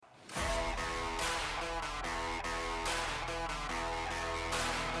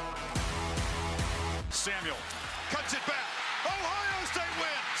Samuel cuts it back. Ohio State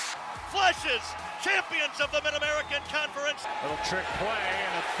wins. Flashes, champions of the Mid-American Conference. Little trick play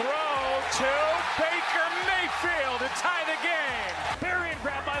and a throw to Baker Mayfield to tie the game. Berrien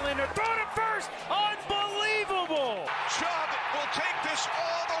grabbed by Linder, throw to first, unbelievable. Chubb will take this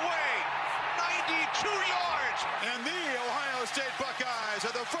all the way, 92 yards. And the Ohio State Buckeyes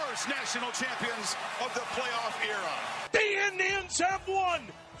are the first national champions of the playoff era. The Indians have won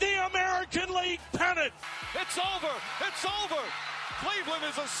the American League pennant. It's over. It's over. Cleveland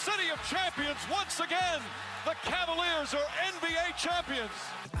is a city of champions once again. The Cavaliers are NBA champions.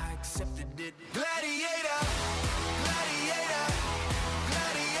 I accepted it. Gladiator, gladiator,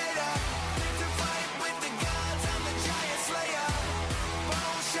 gladiator. To fight with the gods, I'm the giant slayer.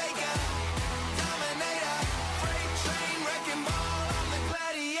 Bone shaker, dominator. Freight train, wrecking ball, I'm the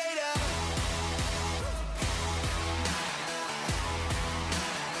gladiator.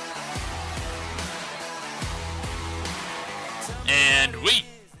 And we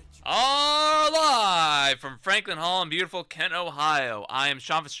are live from Franklin Hall in beautiful Kent, Ohio. I am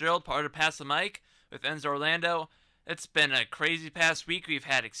Sean Fitzgerald, part of Pass the Mic with Enzo Orlando. It's been a crazy past week. We've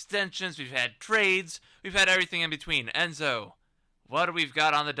had extensions, we've had trades, we've had everything in between. Enzo, what do we've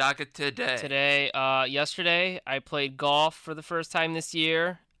got on the docket today? Yesterday, I played golf for the first time this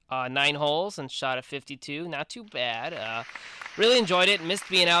year. 9 holes and shot a 52. Not too bad. Really enjoyed it. Missed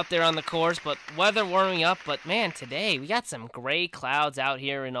being out there on the course, but weather warming up. But, man, today we got some gray clouds out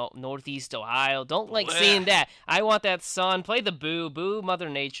here in northeast Ohio. Don't like seeing that. I want that sun. Play the boo. Boo, Mother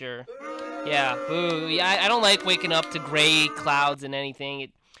Nature. Yeah, boo. Yeah, I don't like waking up to gray clouds and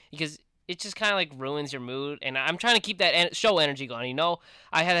anything because it just kind of like ruins your mood. And I'm trying to keep that show energy going. You know,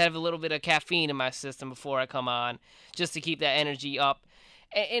 I had to have a little bit of caffeine in my system before I come on just to keep that energy up.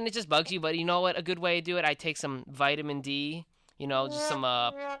 And it just bugs you, but you know what? A good way to do it, I take some vitamin D. You know, just some,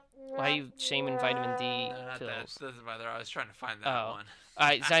 why are you shaming vitamin D pills? That doesn't matter. I was trying to find that one. All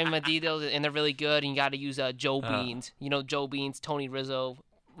right, vitamin D, and they're really good, and you got to use Joe Beans. You know, Joe Beans, Tony Rizzo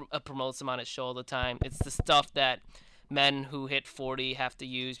promotes them on his show all the time. It's the stuff that men who hit 40 have to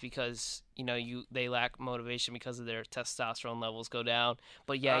use because, you know, they lack motivation because of their testosterone levels go down.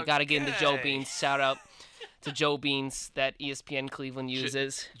 But, yeah, you got to get into Joe Beans. Shout out to Joe Beans that ESPN Cleveland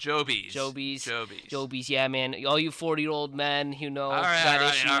uses. Jobies. Yeah, man. All you 40-year-old men who know all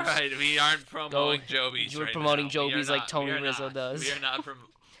right. We aren't promoting Jobies. You're promoting Jobies like Tony Rizzo does. We are not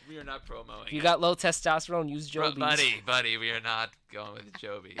promoting. If you got low testosterone, use Jobies. Buddy, we are not going with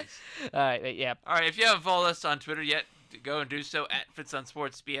Jobies. All right, yeah. All right, if you haven't followed us on Twitter yet, go and do so at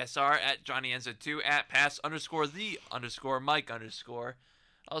FitzOnSportsBSR, at JohnnyEnzo2, at Pass_the_Mike_.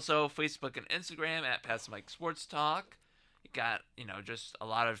 Also, Facebook and Instagram at Pass Mike Sports Talk. You got, you know, just a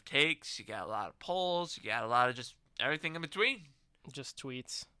lot of takes. You got a lot of polls. You got a lot of just everything in between. Just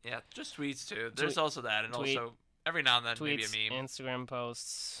tweets. Yeah, just tweets too. There's also that, and also every now and then tweets, maybe a meme. Instagram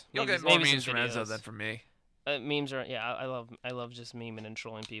posts. You'll get more memes from Enzo than from me. Memes are, yeah, I love just memeing and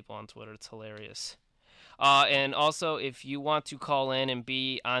trolling people on Twitter. It's hilarious. And also, if you want to call in and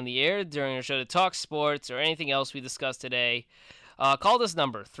be on the air during our show to talk sports or anything else we discussed today, call this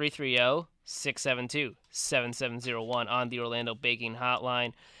number, 330-672-7701 on the Orlando Baking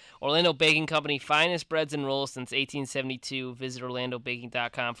Hotline. Orlando Baking Company, finest breads and rolls since 1872. Visit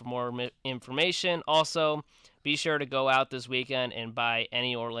OrlandoBaking.com for more information. Also, be sure to go out this weekend and buy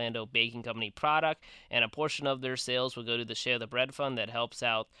any Orlando Baking Company product, and a portion of their sales will go to the Share the Bread Fund that helps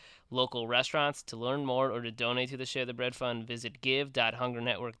out local restaurants. To learn more or to donate to the Share the Bread Fund, visit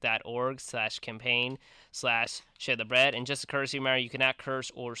give.hungernetwork.org/campaign/sharethebread. And just a courtesy reminder, you cannot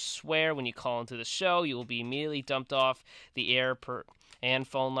curse or swear when you call into the show. You will be immediately dumped off the air and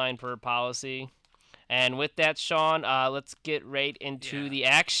phone line per policy. And with that, Sean, let's get right into the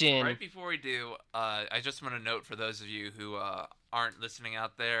action. Right before we do, I just want to note for those of you who aren't listening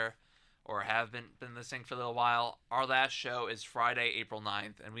out there or have been listening for a little while, our last show is Friday, April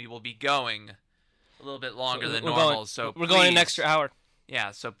 9th, and we will be going a little bit longer than normal. We're going an extra hour.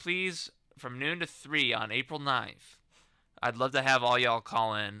 Yeah, so please, from noon to 3 on April 9th, I'd love to have all y'all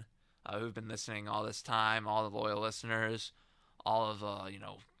call in who've been listening all this time, all the loyal listeners, all of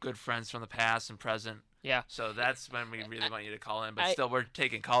good friends from the past and present. Yeah. So that's when we really want you to call in. But still, we're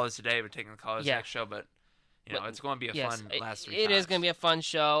taking callers today. We're taking the callers next show. But it's going to be a fun last 3 times. It is going to be a fun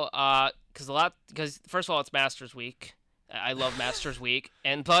show. Because first of all, it's Masters Week. I love Masters Week,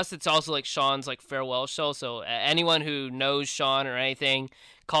 and plus it's also like Sean's farewell show. So anyone who knows Sean or anything,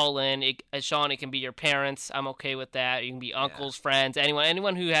 call in. Sean, it can be your parents. I'm okay with that. You can be uncles, friends,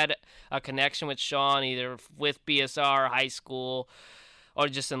 anyone who had a connection with Sean, either with BSR, high school, or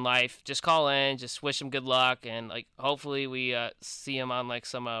just in life, just call in, just wish him good luck, and like hopefully we see him on like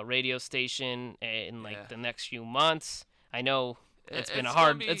some radio station in like the next few months. I know it's been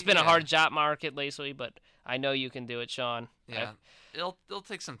a hard job market lately, but I know you can do it, Sean. Yeah, it'll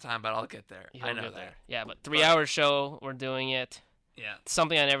take some time, but I'll get there. I know that. Yeah, but 3-hour show, we're doing it. Yeah.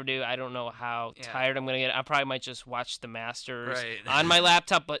 Something I never do. I don't know how tired I'm going to get. I probably might just watch the Masters Right. on my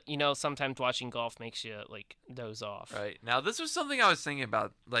laptop, but, sometimes watching golf makes you, like, doze off. Right. Now, this was something I was thinking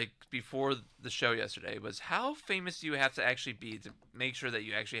about, like, before the show yesterday, was how famous do you have to actually be to make sure that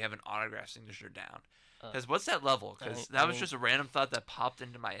you actually have an autograph signature down? Because what's that level? Because that was just a random thought that popped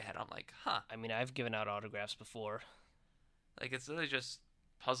into my head. I'm like, huh. I mean, I've given out autographs before. Like, it's really just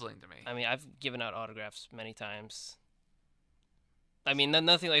puzzling to me. I mean, I've given out autographs many times. I mean,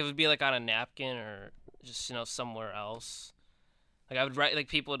 nothing like it would be like on a napkin or just somewhere else. Like I would write, like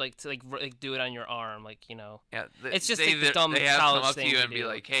people would like to like do it on your arm, like Yeah, it's just they, like the dumb they have college come up thing to you to and be do.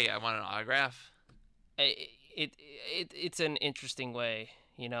 like, "Hey, I want an autograph." It's an interesting way,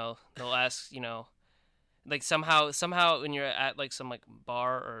 They'll ask, like somehow when you're at like some like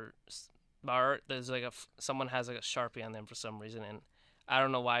bar, there's like someone has like a Sharpie on them for some reason, and I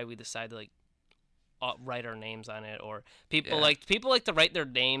don't know why we decide to like write our names on it, or people like to write their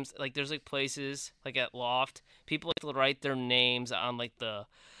names. Like there's like places like at Loft, people like to write their names on like the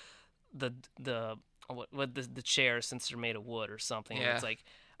chairs since they're made of wood or something. Yeah. And it's like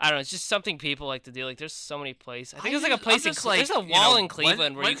I don't know. It's just something people like to do. Like there's so many places. I think there's like a place there's a wall in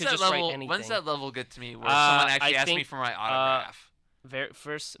Cleveland where you could just write anything. When's that level get to me where someone actually asks me for my autograph?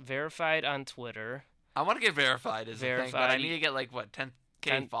 First verified on Twitter. I want to get verified as a thing, but I need to get like what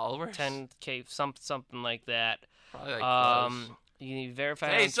 10K followers. 10K, something like that. Probably like close. You need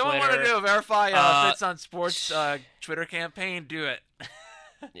verified. Hey, on someone Twitter. want to do a verify Fits on Sports Twitter campaign? Do it.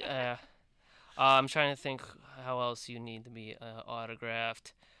 Yeah. I'm trying to think how else you need to be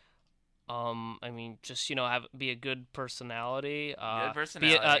autographed. I mean, just be a good personality. Good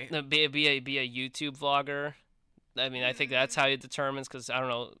personality. Be a YouTube vlogger. I mean, I think that's how it determines, because I don't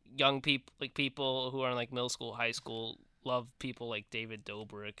know, young people, like people who are in like middle school, high school, love people like David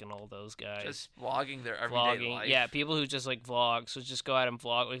Dobrik and all those guys. Just vlogging their everyday life. Yeah, people who just like vlog. So just go out and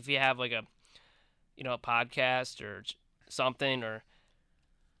vlog. If you have like a podcast or something, or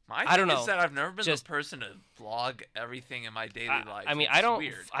I don't know. Is that I've never been the person to vlog everything in my daily life. I mean,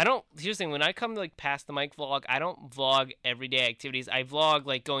 Weird. I don't. Here's the thing: when I come to like Pass the Mic vlog, I don't vlog everyday activities. I vlog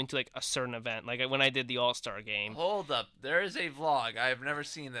like going to like a certain event, like when I did the All-Star game. Hold up, there is a vlog. I have never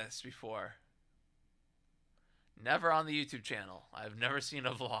seen this before. Never on the YouTube channel. I've never seen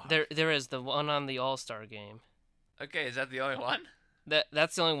a vlog. There is the one on the All-Star game. Okay, is that the only one?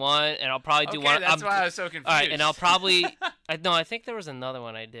 That's the only one, and I'll probably do one. That's why I was so confused. All right, and I'll probably I think there was another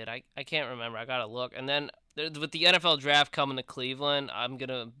one I did. I can't remember. I gotta look. And then with the NFL draft coming to Cleveland, I'm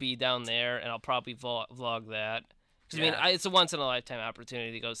gonna be down there, and I'll probably vlog that. Because I mean, it's a once in a lifetime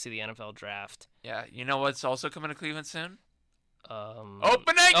opportunity to go see the NFL draft. Yeah, you know what's also coming to Cleveland soon?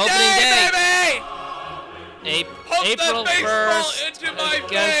 Opening day, baby! April 1st into my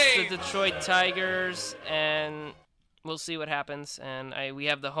against vein. the Detroit Tigers, and we'll see what happens. And we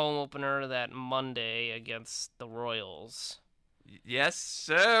have the home opener that Monday against the Royals. Yes,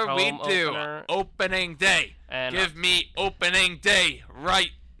 sir, we do. Opener. Opening day. And give me opening day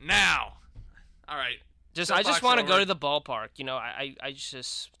right now. All right. I just want to go to the ballpark. I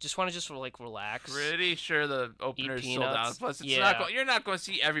just want to just like relax. Pretty sure the opener's sold out. Plus, you're not going to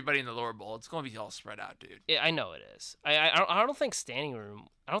see everybody in the lower bowl. It's going to be all spread out, dude. Yeah, I know it is. I don't think standing room.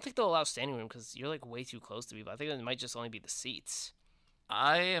 I don't think they'll allow standing room because you're like way too close to people. I think it might just only be the seats.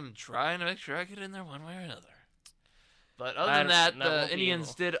 I am trying to make sure I get in there one way or another. But other than that, the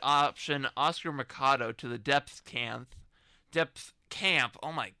Indians did option Oscar Mercado to the depth camp.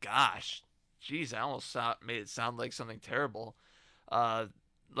 Oh my gosh. Jeez, I almost made it sound like something terrible.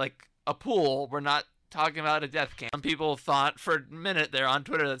 Like a pool. We're not talking about a death camp. Some people thought for a minute there on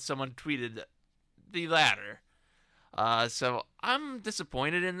Twitter that someone tweeted the latter. So I'm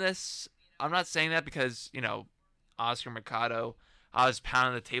disappointed in this. I'm not saying that because, Oscar Mercado, I was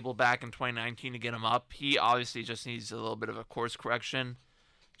pounding the table back in 2019 to get him up. He obviously just needs a little bit of a course correction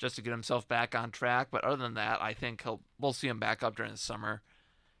just to get himself back on track. But other than that, I think we'll see him back up during the summer.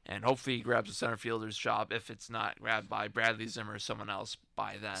 And hopefully he grabs a center fielder's job if it's not grabbed by Bradley Zimmer or someone else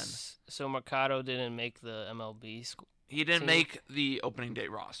by then. So Mercado didn't make the MLB school. He didn't make the opening day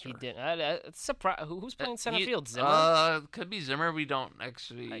roster. He didn't. It's surprise. Who's playing center field? Zimmer? Could be Zimmer. We don't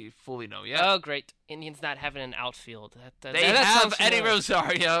actually fully know yet. Oh, great. Indians not having an outfield. They have Eddie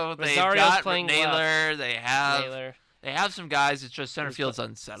Rosario. They've got playing Naylor. They have some guys. It's just center field's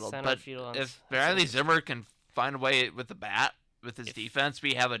unsettled. But if Bradley Zimmer can find a way with the bat, with his defense,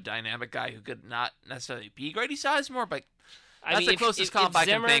 we have a dynamic guy who could not necessarily be Grady Sizemore, but I that's mean, the closest if comp I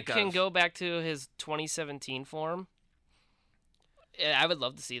can Zimmer think can of. go back to his 2017 form, I would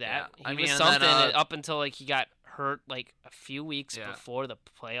love to see that. Yeah, I He mean, was and something then, up until like he got hurt like a few weeks Yeah. before the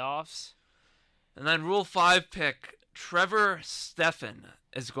playoffs. And then Rule 5 pick Trevor Stephan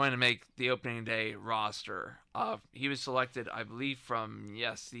is going to make the opening day roster. He was selected, I believe, from,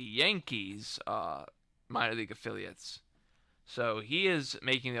 the Yankees minor league affiliates. So he is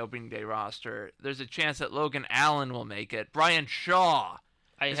making the opening day roster. There's a chance that Logan Allen will make it. Brian Shaw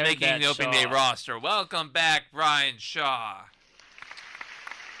is heard making that the opening day Shaw. roster. Welcome back, Brian Shaw.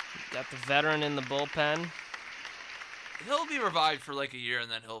 Got the veteran in the bullpen. He'll be revived for like a year,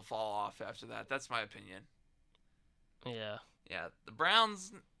 and then he'll fall off after that. That's my opinion. Yeah. Yeah, the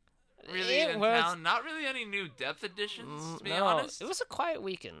Browns really Yeah, in well, it's- town. Not really any new depth additions, to be no, honest. it was a quiet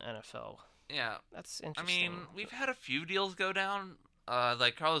week in NFL. Yeah, That's I interesting. mean, we've had a few deals go down.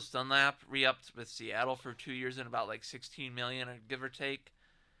 Like Carlos Dunlap re-upped with Seattle for 2 years and about like $16 million, give or take.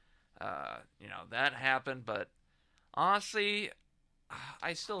 That happened, but honestly,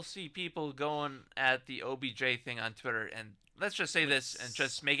 I still see people going at the OBJ thing on Twitter, and let's just say this and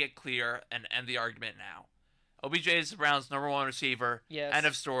just make it clear and end the argument now. OBJ is the Browns' #1 receiver. Yes. End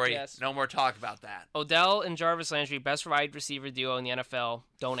of story. Yes. No more talk about that. Odell and Jarvis Landry, best wide receiver duo in the NFL.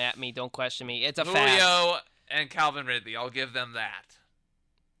 Don't at me. Don't question me. It's a fact. Julio and Calvin Ridley. I'll give them that.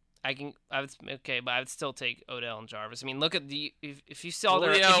 But I would still take Odell and Jarvis. I mean, look at if you saw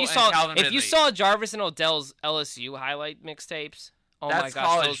Julio and Calvin if Ridley. you saw Jarvis and Odell's LSU highlight mixtapes. Oh That's my gosh,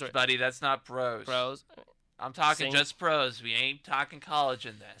 college, those were buddy. That's not pros. pros. I'm talking Sing- just pros. We ain't talking college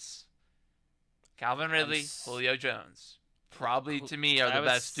in this. Calvin Ridley, s- Julio Jones. Probably, to me, are the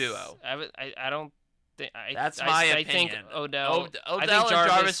best duo. I don't think. That's I my I think opinion. Odell. Odell I think and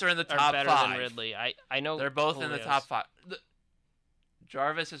Jarvis are in the top better 5. than Ridley. I know They're both in the Julio's. top 5.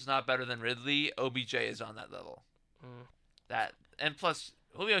 Jarvis is not better than Ridley. OBJ is on that level. And plus,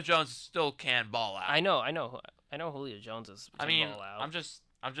 Julio Jones still can ball out. I know Julio Jones is. I can mean, ball out.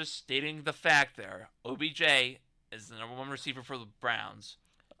 I'm just stating the fact there. OBJ is the #1 receiver for the Browns.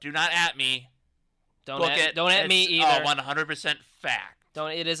 Do not at me. Don't Book at, it. don't at me It's either. 100% fact.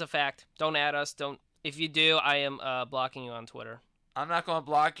 Don't. It is a fact. Don't add us. Don't. If you do, I am blocking you on Twitter. I'm not going to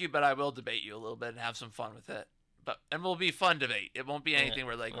block you, but I will debate you a little bit and have some fun with it. And we'll be fun debate. It won't be anything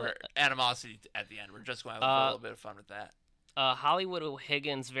where we're animosity at the end. We're just going to have a little bit of fun with that. Hollywood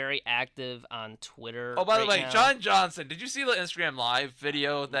Higgins very active on Twitter. Oh, by the right way, now. John Johnson, did you see the Instagram Live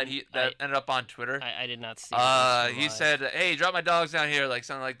video that ended up on Twitter? I did not see. it. He said, "Hey, drop my dogs down here," like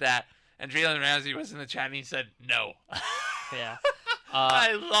something like that. And Jalen Ramsey was in the chat and he said, "No." Yeah.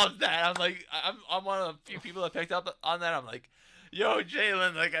 I love that. I'm like, I'm one of the few people that picked up on that. I'm like, yo,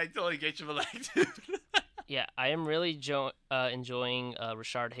 Jalen, like I totally get you, but like, dude. Yeah, I am really enjoying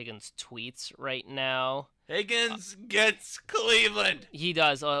Rashard Higgins' tweets right now. Higgins gets Cleveland. He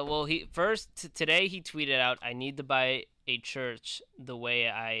does. Well, today he tweeted out, "I need to buy a church the way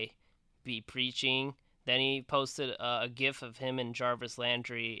I be preaching." Then he posted a GIF of him and Jarvis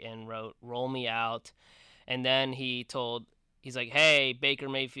Landry and wrote, "Roll me out." And then he's like, "Hey, Baker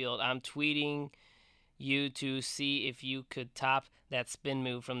Mayfield, I'm tweeting you to see if you could top that spin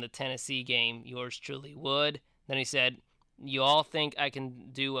move from the Tennessee game. Yours truly would." Then he said, "You all think I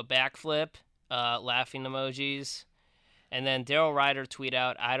can do a backflip?" Laughing emojis. And then Daryl Ryder tweet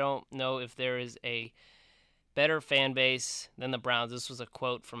out, "I don't know if there is a better fan base than the Browns." This was a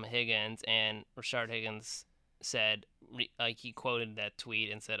quote from Higgins, and Rashard Higgins said, he quoted that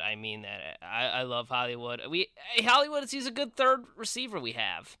tweet and said, "I mean that. I love Hollywood. Hollywood, he's a good third receiver we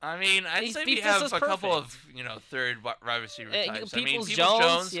have." I mean, I'd His say we defense have is a couple of, perfect. third wide receiver types. I mean, Peoples-Jones,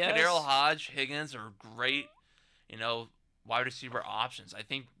 Peoples-Jones, yes. Kadarius Hodge, Higgins are great, wide receiver options. I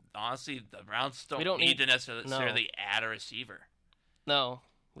think, honestly, the Browns don't need to necessarily add a receiver. No,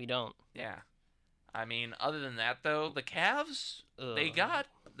 we don't. Yeah. I mean, other than that, though, the Cavs, they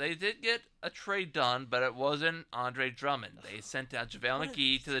did get a trade done, but it wasn't Andre Drummond. They sent out JaVale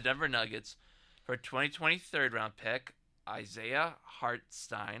McGee to the Denver Nuggets for a 2020 third-round pick, Isaiah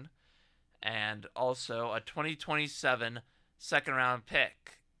Hartenstein, and also a 2027 second-round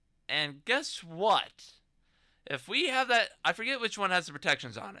pick. And guess what? If we have that, I forget which one has the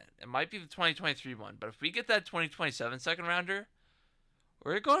protections on it. It might be the 2023 one, but if we get that 2027 second-rounder,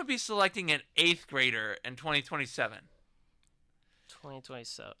 we're going to be selecting an 8th grader in 2027.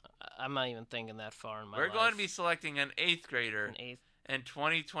 2027. I'm not even thinking that far in my We're life. going to be selecting an 8th grader in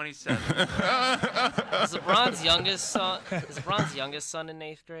 2027. Is LeBron's youngest son in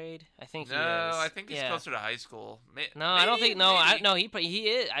 8th grade? I think he is. No, I think he's closer to high school. I don't think. No, maybe. he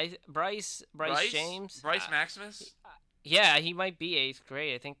is. Bryce James. Bryce Maximus? Yeah, he might be 8th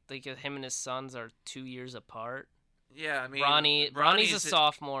grade. I think like him and his sons are 2 years apart. Yeah, I mean, Ronnie's a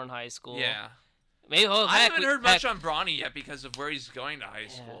sophomore in high school. Yeah. Maybe, I haven't heard much on Bronny yet because of where he's going to high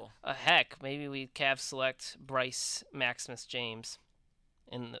school. Heck, maybe we Cavs select Bryce Maximus James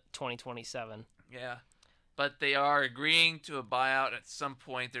in 2027. Yeah. But they are agreeing to a buyout at some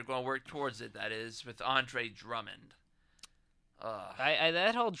point. They're going to work towards it, that is, with Andre Drummond.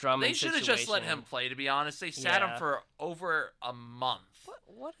 That whole Drummond They should have just let him play, to be honest. They sat him for over a month.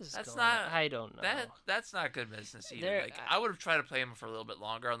 What is that's going not, on? I don't know. That's not good business either. I would have tried to play him for a little bit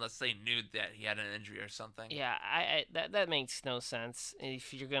longer unless they knew that he had an injury or something. Yeah, that makes no sense.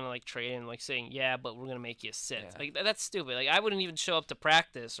 If you're gonna like trade him, like saying, yeah, but we're gonna make you sit. Yeah. Like that's stupid. Like I wouldn't even show up to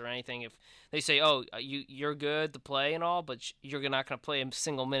practice or anything if they say, oh, you're good to play and all, but you're not gonna play a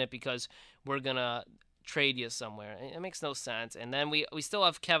single minute because we're gonna trade you somewhere. It makes no sense. And then we still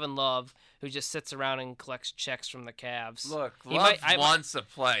have Kevin Love, who just sits around and collects checks from the Cavs. Look, Love wants to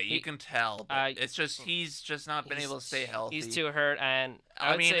play. You can tell. But it's just he's just not been able to stay healthy. He's too hurt, and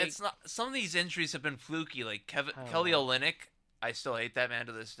I mean, it's not. Some of these injuries have been fluky. Like Kelly Olynyk, I still hate that man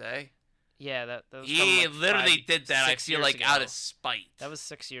to this day. Yeah, that was he literally did that. I feel like out of spite. That was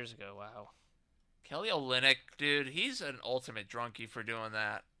 6 years ago. Wow. Kelly Olynyk, dude, he's an ultimate drunkie for doing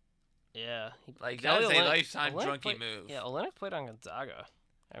that. Yeah, that is a lifetime drunkie move. Yeah, Olynyk played on Gonzaga.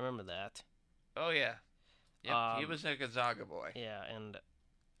 I remember that. Oh yeah, yep, he was a Gonzaga boy. Yeah, and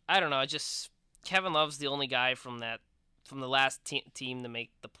I don't know. Kevin Love's the only guy from the last team to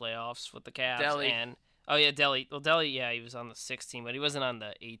make the playoffs with the Cavs. Delly. And Delly. Well, Delly, yeah, he was on the 16, but he wasn't on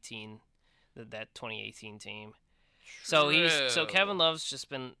the 18, that 2018 team. True. So Kevin Love's just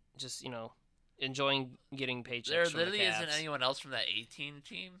been enjoying getting paychecks. There from literally the Cavs. isn't anyone else from that 18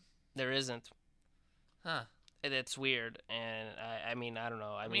 team. There isn't. Huh. It's weird, and I mean, I don't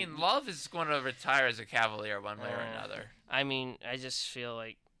know. I mean, Love is going to retire as a Cavalier one way or another. I mean, I just feel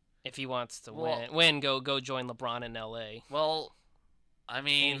like if he wants to win, go join LeBron in L.A. Well, I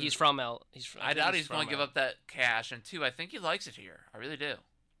mean, and he's from I doubt he's going to give up that cash, and two, I think he likes it here. I really do.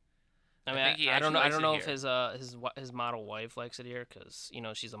 I mean, I don't know if his model wife likes it here because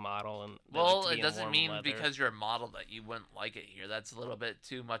she's a model and. Well, it doesn't mean because you're a model that you wouldn't like it here. That's a little bit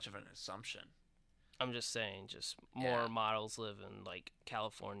too much of an assumption. I'm just saying, more models live in like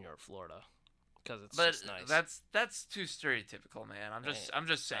California or Florida because it's just nice. That's too stereotypical, man. I'm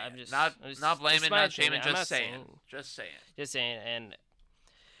just saying. I'm not blaming, not shaming. Just saying. Just saying, and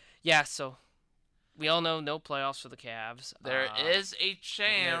yeah, so. We all know no playoffs for the Cavs. There is a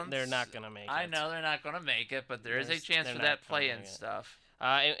chance. They're not going to make it. I know they're not going to make it, but there is a chance for that play-in stuff.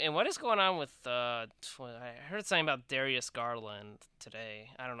 And what is going on with... I heard something about Darius Garland today.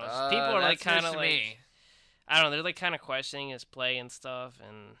 I don't know. People are like kind of like... I don't know. They're like kind of questioning his play and stuff,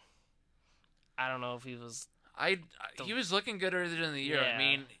 and I don't know if he was... He was looking good earlier in the year. Yeah. I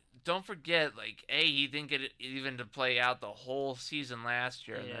mean, don't forget, like, A, he didn't get it even to play out the whole season last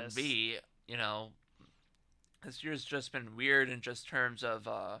year, and then B, this year's just been weird in just terms of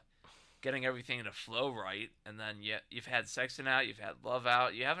getting everything to flow right. And then you've had Sexton out, you've had Love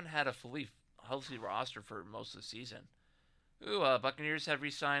out. You haven't had a fully healthy roster for most of the season. Ooh, Buccaneers have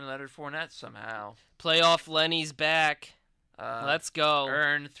re-signed Leonard Fournette somehow. Playoff Lenny's back. Let's go.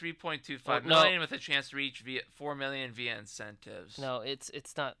 Earn $3.25 million with a chance to reach $4 million via incentives. No, it's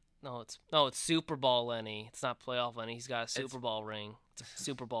not. No, it's Super Bowl Lenny. It's not playoff Lenny. He's got a Super Bowl ring. It's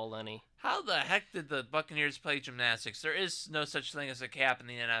Super Bowl Lenny. How the heck did the Buccaneers play gymnastics? There is no such thing as a cap in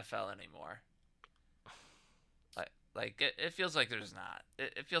the NFL anymore. It feels like there's not.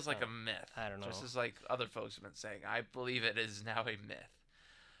 It feels like a myth. I don't know. Just as like other folks have been saying. I believe it is now a myth.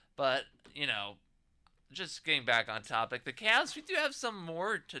 But, just getting back on topic, the Cavs, we do have some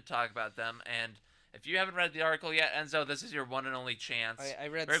more to talk about them, and if you haven't read the article yet, Enzo, this is your one and only chance. I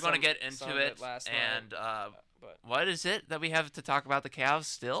read We're going to get into it last and night, what is it that we have to talk about the Cavs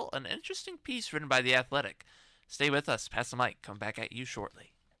still? An interesting piece written by The Athletic. Stay with us. Pass the mic. Come back at you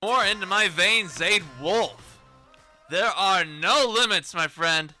shortly. More into my veins, Zayd Wolf. There are no limits, my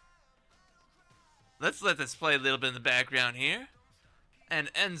friend. Let's let this play a little bit in the background here.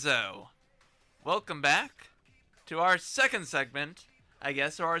 And Enzo, welcome back to our second segment, I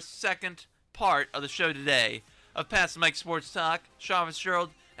guess, or our second part of the show today of Pass the Mic Sports Talk. Sean Fitzgerald,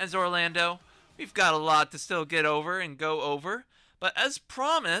 Enzo Orlando. We've got a lot to still get over and go over, but as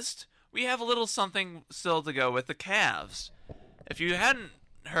promised, we have a little something still to go with the Cavs. If you hadn't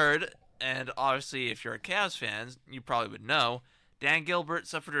heard, and obviously if you're a Cavs fan, you probably would know, Dan Gilbert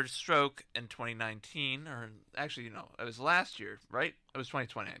suffered a stroke in 2019, or actually, it was last year, right? It was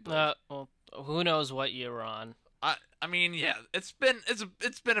 2020, I believe. Well, who knows what year we're on? I mean, yeah, it's been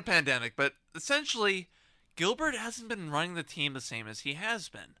a pandemic, but essentially, Gilbert hasn't been running the team the same as he has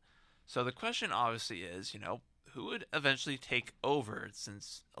been. So the question obviously is, who would eventually take over,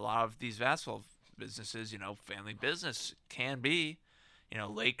 since a lot of these basketball businesses, family business can be,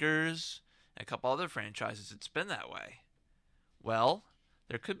 Lakers, and a couple other franchises, it's been that way. Well,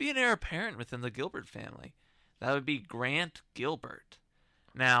 there could be an heir apparent within the Gilbert family. That would be Grant Gilbert.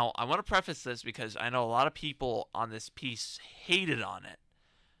 Now, I want to preface this because I know a lot of people on this piece hated on it.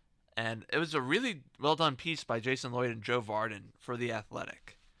 And it was a really well-done piece by Jason Lloyd and Joe Varden for The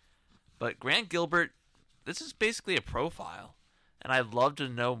Athletic. But Grant Gilbert, this is basically a profile. And I'd love to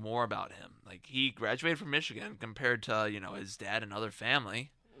know more about him. Like, he graduated from Michigan compared to, his dad and other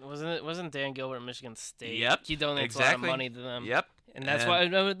family. Wasn't Dan Gilbert Michigan State? Yep. He donates a lot of money to them. Yep. And that's why,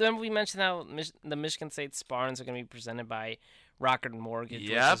 then we mentioned how the Michigan State Spartans are going to be presented by Rocket Mortgage.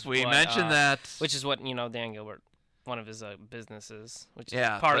 Yep, we mentioned that. Which is what, Dan Gilbert, one of his businesses, which is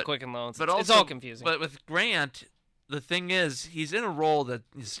part of Quicken Loans. But it's all confusing. But with Grant, the thing is, he's in a role that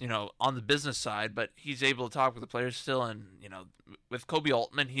is, on the business side, but he's able to talk with the players still. And, with Kobe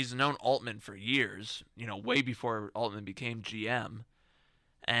Altman, he's known Altman for years, way before Altman became GM.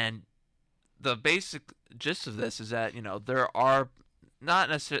 And the basic gist of this is that,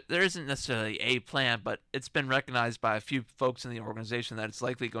 there isn't necessarily a plan, but it's been recognized by a few folks in the organization that it's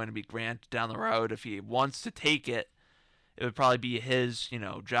likely going to be Grant down the road. If he wants to take it, it would probably be his,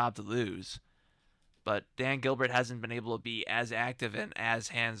 job to lose. But Dan Gilbert hasn't been able to be as active and as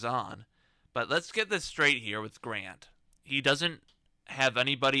hands-on. But let's get this straight here with Grant. He doesn't have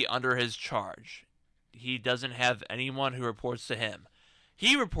anybody under his charge. He doesn't have anyone who reports to him.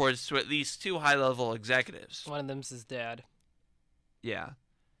 He reports to at least 2 high-level executives. One of them's his dad. Yeah.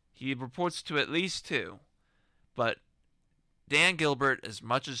 He reports to at least 2. But Dan Gilbert, as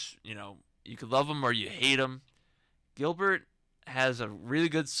much as, you could love him or you hate him, Gilbert has a really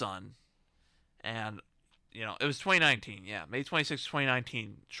good son. And, it was 2019, yeah. May 26,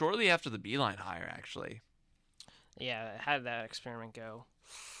 2019, shortly after the Beeline hire, actually. Yeah, how did that experiment go?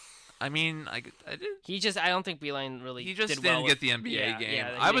 I mean, I did. I don't think Beeline really He just did didn't well get the NBA game.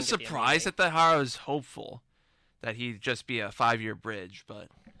 Yeah, I was surprised at that hire. I was hopeful that he'd just be a 5-year bridge. But,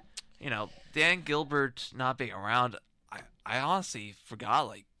 Dan Gilbert not being around, I honestly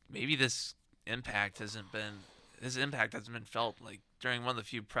forgot, maybe his impact hasn't been felt. During one of the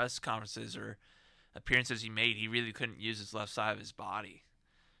few press conferences or appearances he made, he really couldn't use his left side of his body.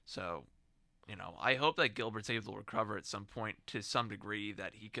 So, I hope that Gilbert's able to recover at some point to some degree,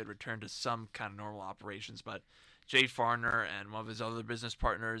 that he could return to some kind of normal operations. But Jay Farner and one of his other business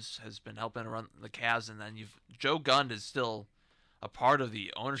partners has been helping to run the Cavs, and then Joe Gund is still a part of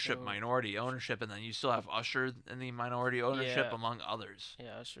the minority ownership, and then you still have Usher in the minority ownership, among others.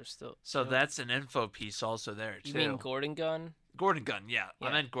 Yeah, Usher still. So that's an info piece also there, too. You mean Gordon Gunn? Gordon Gunn, yeah.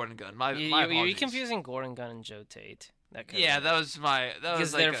 I meant Gordon Gunn. My you're confusing Gordon Gunn and Joe Tate. That was my...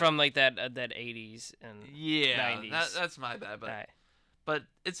 Because they're from, that 80s and 90s. That's my bad, but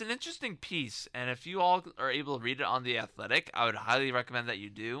it's an interesting piece, and if you all are able to read it on The Athletic, I would highly recommend that you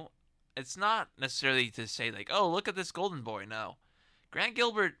do. It's not necessarily to say, oh, look at this golden boy. No. Grant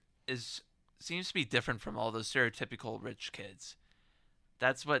Gilbert seems to be different from all those stereotypical rich kids.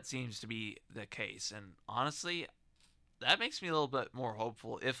 That's what seems to be the case, and honestly, that makes me a little bit more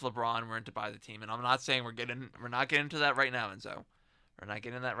hopeful if LeBron weren't to buy the team. And I'm not saying we're not getting into that right now, Enzo. We're not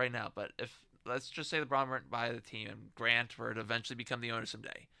getting into that right now. But if, let's just say LeBron weren't to buy the team and Grant were to eventually become the owner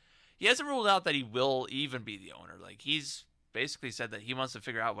someday, he hasn't ruled out that he will even be the owner. He's basically said that he wants to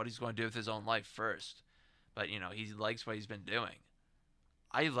figure out what he's going to do with his own life first. But, he likes what he's been doing.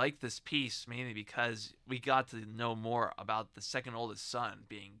 I like this piece mainly because we got to know more about the second oldest son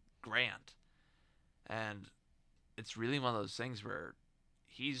being Grant. And it's really one of those things where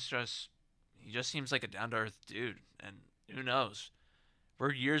he just seems like a down-to-earth dude, and who knows?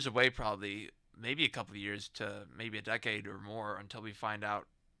 We're years away, probably, maybe a couple of years to maybe a decade or more until we find out,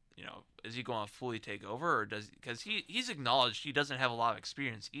 is he going to fully take over, or because he's acknowledged he doesn't have a lot of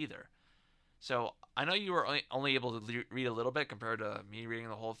experience either. So I know you were only able to read a little bit compared to me reading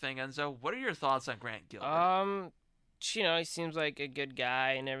the whole thing, Enzo. What are your thoughts on Grant Gilbert? He seems like a good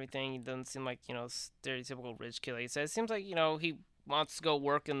guy and everything. He doesn't seem like, stereotypical rich kid. Like he said, it seems like, he wants to go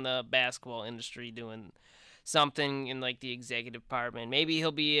work in the basketball industry doing something in, the executive department. Maybe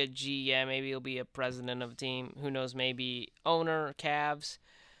he'll be a GM. Maybe he'll be a president of a team. Who knows? Maybe owner, Cavs.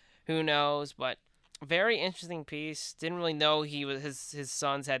 Who knows? But very interesting piece. Didn't really know his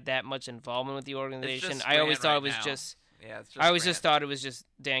sons had that much involvement with the organization. I always thought it was just... Yeah, it's just I always just thought it was just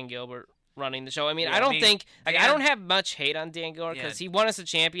Dan Gilbert running the show. I don't think I don't have much hate on Dan Gilbert because he won us a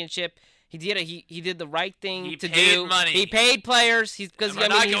championship. He did it. He did the right thing He to paid do. money. He paid players. Because We're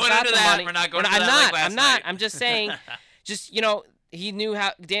not he's going got into the that. money. We're not going I'm into that not. like last I'm not. night. I'm just saying. Just he knew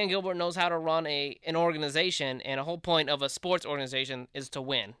how. Dan Gilbert knows how to run an organization, and a whole point of a sports organization is to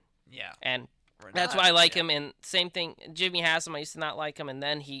win. Yeah. And We're that's not, why I like yeah. him. And same thing, Jimmy Haslam. I used to not like him, and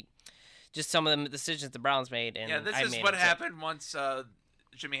then just some of the decisions the Browns made. And Yeah, this I is made what him too. happened once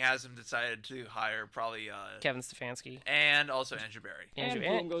Jimmy Haslam decided to hire probably Kevin Stefanski. and also Andrew Berry. Andrew,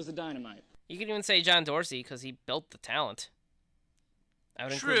 And boom goes the dynamite. you could even say John Dorsey because he built the talent. I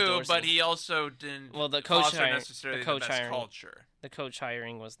would include True, Dorsey. but he also didn't Well, the coach foster hiring- necessarily the coach best hiring. culture. The coach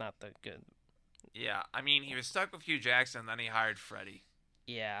hiring was not the good. Yeah, I mean, he was stuck with Hugh Jackson, then he hired Freddie.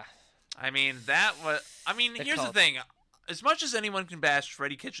 Yeah. I mean, that was... I mean, The here's the cult. thing. As much as anyone can bash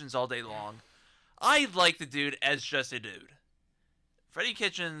Freddie Kitchens all day long, I like the dude as just a dude. Freddie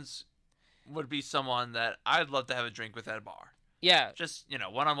Kitchens would be someone that I'd love to have a drink with at a bar. Yeah. Just,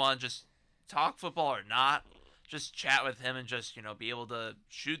 one-on-one, just talk football or not. Just chat with him and just, be able to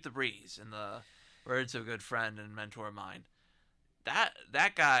shoot the breeze, in the words of a good friend and mentor of mine.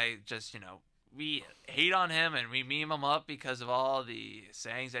 That guy just, we hate on him and we meme him up because of all the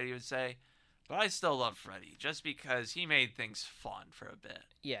sayings that he would say. But I still love Freddie just because he made things fun for a bit.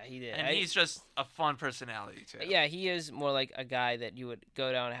 Yeah, he did. And he's just a fun personality, too. Yeah, he is more like a guy that you would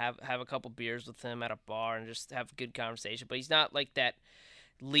go down and have a couple beers with him at a bar and just have a good conversation. But he's not like that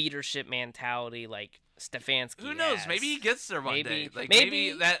leadership mentality like Stefanski. Who knows? has. Maybe he gets there one Maybe- day. Like maybe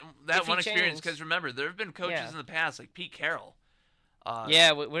maybe that if he one experience. changed. Because remember, there have been coaches Yeah. in the past, like Pete Carroll.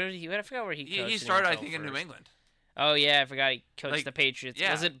 Yeah, where did he? I forgot where he coached. He in started, I NFL think, in New first. England. Oh yeah, I forgot he coached Like, the Patriots.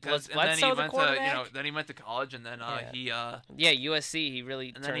 Yeah, Was it and then Bledsoe he the went quarterback? to then he went to college, and then Yeah. he Yeah, USC. He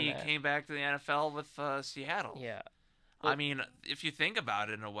really and then turned he that. came back to the NFL with Seattle. Yeah. I mean, if you think about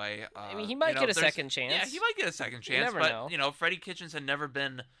it in a way, I mean, he might get a there's- second chance. Yeah, he might get a second chance. never but know. Freddie Kitchens had never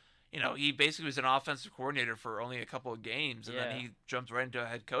been. He basically was an offensive coordinator for only a couple of games, and Yeah. then he jumped right into a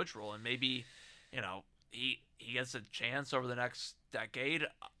head coach role. And maybe, he gets a chance over the next decade,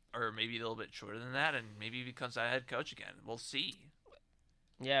 or maybe a little bit shorter than that, and maybe he becomes a head coach again. We'll see.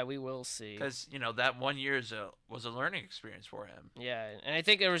 Yeah, we will see. Because that 1 year was a learning experience for him. Yeah, and I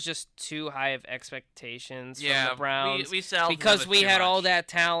think there was just too high of expectations from Yeah, the Browns we salved because them we too had all much. that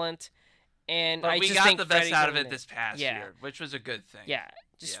talent, and But I we just got think the best Freddie out of couldn't- it this past yeah. year, which was a good thing. Yeah,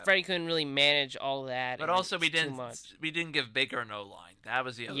 just Yeah. Freddie couldn't really manage all that. But and also we it's too didn't much. give Baker an O line. That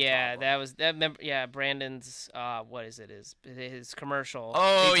was the other Yeah, problem. that was that. Yeah, Brandon's what is it? His commercial.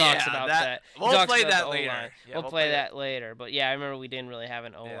 Oh, he talks yeah, about that- that. He we'll talks play about that the later. O-line. Yeah, we'll play that later. But yeah, I remember we didn't really have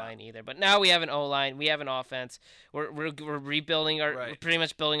an O line either. But now we have an O line. We have an offense. We're rebuilding our. Right. We're pretty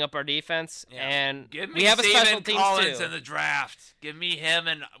much building up our defense, Yeah. and Give me we have a special Zaven teams Collins too. in the draft. Give me him,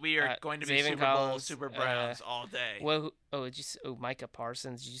 and we are going to be Zaven Super Bowl, Collins, Super Browns all day. Well, Micah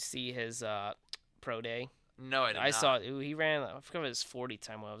Parsons. Did you see his pro day? No, I did I not. saw. He ran. I forgot what his 40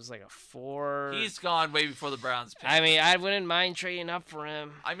 time was. It was like a 4. He's gone way before the Browns pick. I mean, I wouldn't mind trading up for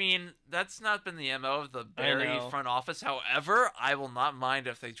him. I mean, that's not been the MO of the I Barry know. front office. However, I will not mind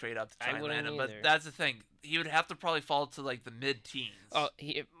if they trade up to I try and wouldn't land him. either. But that's the thing. He would have to probably fall to like the mid-teens. Oh,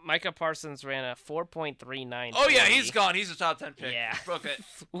 Micah Parsons ran a 4.39. Oh, yeah, 40. he's gone. He's a top 10 pick. Yeah. Book it.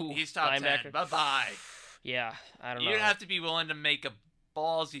 Ooh, He's top 10. linebacker. Bye-bye. Yeah, I don't know. You'd have to be willing to make a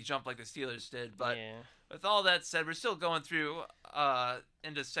ballsy jump like the Steelers did. But yeah. with all that said, we're still going through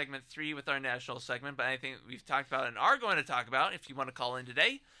into segment 3 with our national segment. But anything we've talked about and are going to talk about, if you want to call in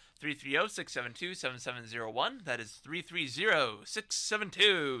today, 330-672-7701. That is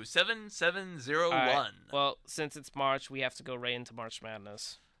 330-672-7701. All right. Well, since it's March, we have to go right into March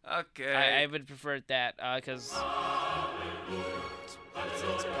Madness. Okay. I would prefer that because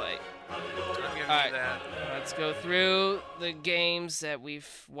let's play. I'm giving All right. you that. Let's go through the games that we've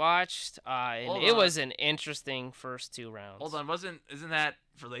watched. And Hold it on. was an interesting first 2 rounds. Hold on. Isn't that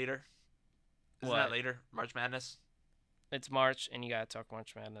for later? Isn't What? that later? March Madness? It's March, and you gotta talk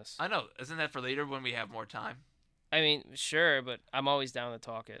March Madness. I know. Isn't that for later when we have more time? I mean, sure, but I'm always down to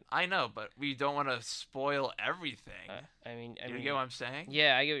talk it. I know, but we don't want to spoil everything. I mean, you get what I'm saying?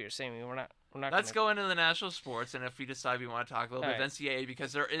 yeah, I get what you're saying. I mean, we're not. Let's go into the national sports, and if we decide we want to talk a little bit All of NCAA,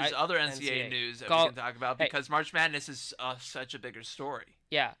 because there is I- other NCAA NCAA. news that Call- we can talk about, hey. because March Madness is such a bigger story.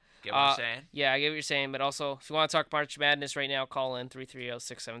 Yeah. Get what I'm saying? Yeah, I get what you're saying, but also, if you want to talk March Madness right now, call in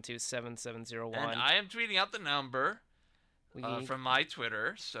 330-672-7701. And I am tweeting out the number We from my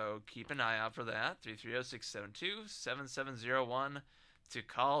Twitter, so keep an eye out for that. 330-672-7701 to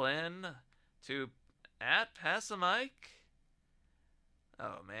call in to @Pass the Mic.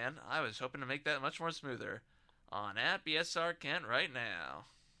 Oh, man, I was hoping to make that much more smoother. On @BSR Kent right now.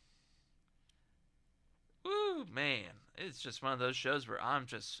 Woo, man. it's just one of those shows where I'm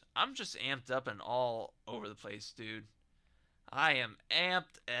just amped up and all over the place, dude. I am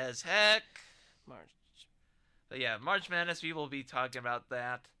amped as heck. March. But yeah, March Madness, we will be talking about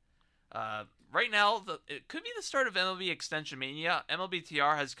that. Right now, it could be the start of MLB Extension Mania.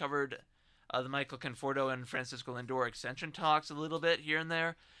 MLBTR has covered the Michael Conforto and Francisco Lindor extension talks a little bit here and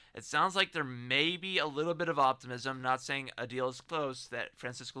there. It sounds like there may be a little bit of optimism, not saying a deal is close, that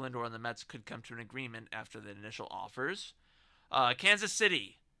Francisco Lindor and the Mets could come to an agreement after the initial offers. Kansas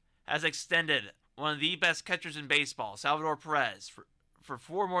City has extended one of the best catchers in baseball, Salvador Perez, for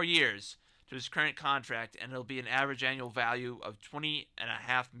 4 more years to his current contract, and it'll be an average annual value of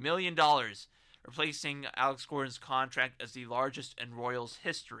 $20.5 million, replacing Alex Gordon's contract as the largest in Royals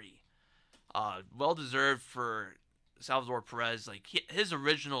history. Well-deserved for Salvador Perez. Like, his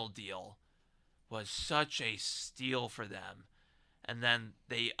original deal was such a steal for them, and then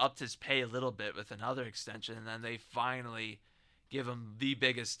they upped his pay a little bit with another extension, and then they finally give him the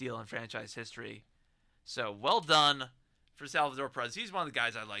biggest deal in franchise history. So, well done for Salvador Perez. He's one of the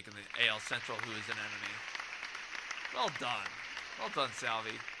guys I like in the AL Central who is an enemy. Well done. Well done,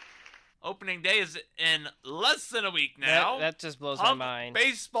 Salvi. Opening day is in less than a week now. That just blows Pump my mind.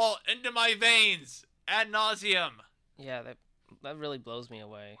 baseball into my veins ad nauseum. Yeah, that really blows me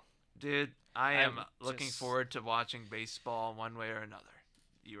away. Dude, I am I'm looking just- forward to watching baseball one way or another.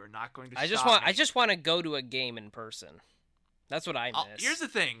 You are not going to I stop me. just want to go to a game in person. That's what I miss. Here's the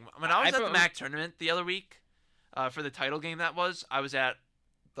thing. When I was at the MAC tournament the other week, for the title game I was at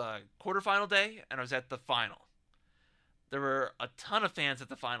the quarterfinal day and I was at the final. There were a ton of fans at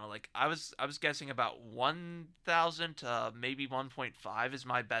the final. Like, I was guessing about 1,000 to maybe 1.5 is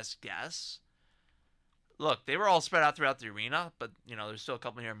my best guess. Look, they were all spread out throughout the arena, but, there's still a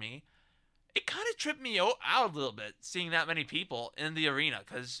couple near me. It kind of tripped me out a little bit seeing that many people in the arena,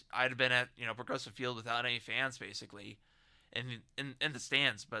 because I'd been at, Progressive Field without any fans, basically, in the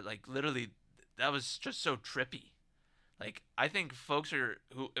stands. But, like, literally, that was just so trippy. Like, I think folks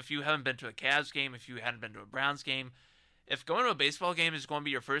if you haven't been to a Cavs game, if you hadn't been to a Browns game, if going to a baseball game is going to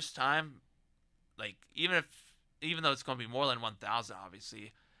be your first time, like, even though it's going to be more than 1,000,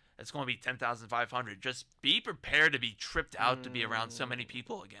 obviously, it's going to be 10,500. Just be prepared to be tripped out to be around so many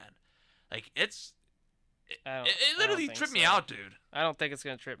people again. Like, it literally tripped me out, dude. I don't think it's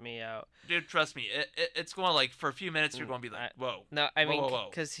gonna trip me out. Dude, trust me, it's going to, like, for a few minutes, you're going to be like, whoa. No, I mean, whoa.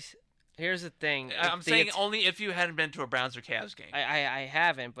 because here's the thing. I'm saying only if you hadn't been to a Browns or Cavs game. I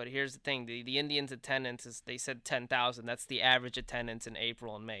haven't, but here's the thing. The Indians' attendance is, they said 10,000. That's the average attendance in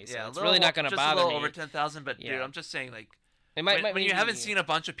April and May. So Yeah, it's really not going to bother me. Just a little over 10,000, but, dude, Yeah. I'm just saying, like, It when you haven't seen a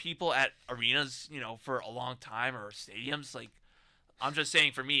bunch of people at arenas, for a long time, or stadiums, like, I'm just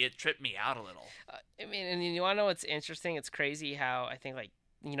saying, for me, it tripped me out a little. I mean, and you want to know what's interesting? It's crazy how I think, like,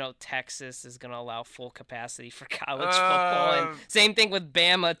 Texas is going to allow full capacity for college football, and same thing with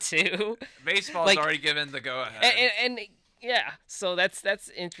Bama too. Baseball's already given the go-ahead. And yeah, so that's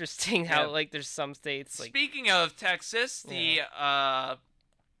interesting how like there's some states like. Speaking of Texas, the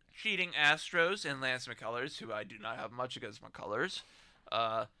cheating Astros and Lance McCullers, who I do not have much against McCullers,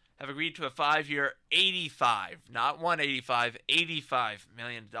 have agreed to a 5-year, not $185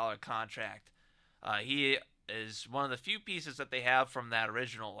 million contract. He is one of the few pieces that they have from that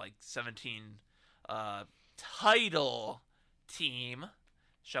original, like, 17 title team,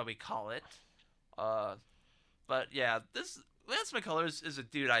 shall we call it. But yeah, this Lance McCullers is a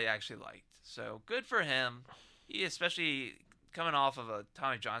dude I actually liked, so good for him. He, especially coming off of a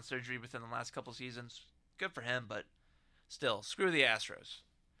Tommy John surgery within the last couple seasons, good for him, but still, screw the Astros.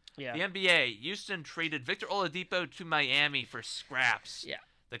 Yeah. The NBA, Houston traded Victor Oladipo to Miami for scraps. Yeah.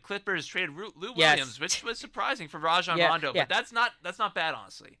 The Clippers traded Lou Williams, which was surprising for Rajon Rondo, but that's not bad,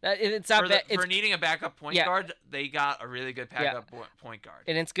 honestly. It's not bad. For needing a backup point guard, they got a really good backup point guard.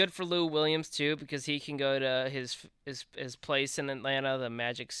 And it's good for Lou Williams too, because he can go to his place in Atlanta, the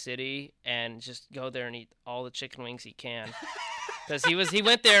Magic City, and just go there and eat all the chicken wings he can. Because he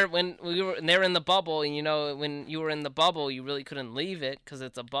went there when they were in the bubble, and when you were in the bubble, you really couldn't leave it because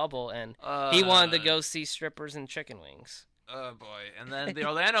it's a bubble, and he wanted to go see strippers and chicken wings. Oh, boy. And then the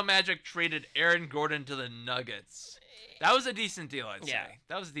Orlando Magic traded Aaron Gordon to the Nuggets. That was a decent deal, I'd say.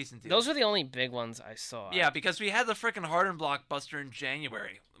 That was a decent deal. Those were the only big ones I saw. Yeah, because we had the frickin' Harden blockbuster in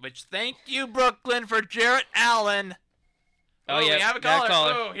January, which, thank you, Brooklyn, for Jarrett Allen. Oh, yeah. We have a caller.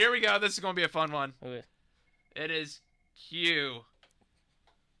 Oh, here we go. This is going to be a fun one. Okay. It is Q.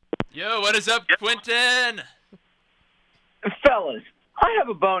 Yo, what is up, Quentin? Fellas, I have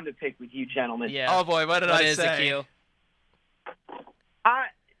a bone to pick with you gentlemen. Yeah. Oh, boy, what did I is say? It, Q?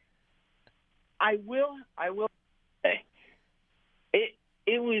 I will say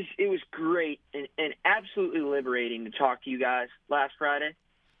it was great and absolutely liberating to talk to you guys last Friday.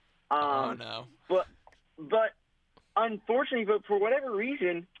 Oh no! But unfortunately, for whatever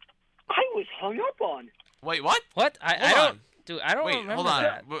reason, I was hung up on. Wait, what? What? Hold I don't. on. Dude, I don't Wait, remember hold on.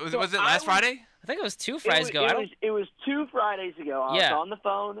 that. Was it last Friday? I think it was 2 Fridays ago. It was 2 Fridays ago. I was on the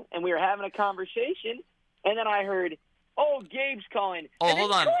phone, and we were having a conversation, and then I heard, "Oh, Gabe's calling." Oh, and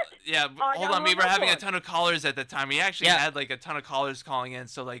hold on. Yeah, hold on. We were having a ton of. of callers at the time. We actually had like a ton of callers calling in.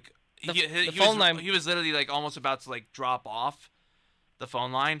 So like, the phone line. He was literally like almost about to like drop off the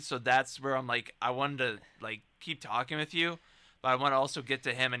phone line. So that's where I'm like, I wanted to like keep talking with you, but I want to also get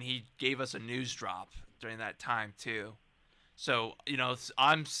to him, and he gave us a news drop during that time too. So,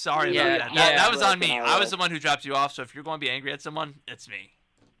 I'm sorry about that. That was on me. I was the one who dropped you off, so if you're going to be angry at someone, it's me.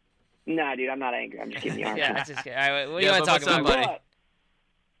 Nah, dude, I'm not angry. I'm just kidding you. Yeah, just kidding. All right, what do you want to talk about, buddy?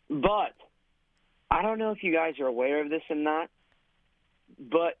 But I don't know if you guys are aware of this or not,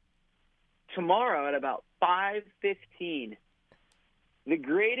 but tomorrow at about 5:15, the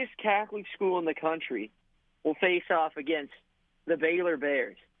greatest Catholic school in the country will face off against the Baylor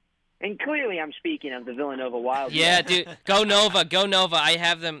Bears. And clearly I'm speaking of the Villanova Wild. Yeah, dude. Go Nova. Go Nova. I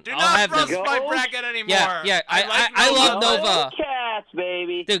have them. Do I'll not have rust them. my bracket anymore. Yeah. I love Nova. Go Cats,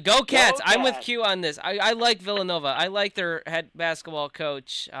 baby. Dude, go Cats. Go I'm with Cats. Q on this. I like Villanova. I like their head basketball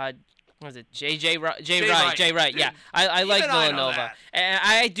coach. What was it? Jay Wright. Dude, Yeah. I like even I know Villanova. that. And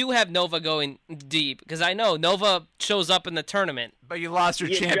I do have Nova going deep because I know Nova shows up in the tournament. But you lost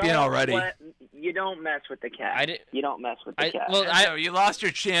your You champion don't already. You don't mess with the Cats. You don't mess with the Cats. Well, No, you lost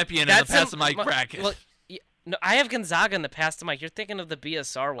your champion in the Pass the Mic bracket. Well, no, I have Gonzaga in the Pass the Mic. You're thinking of the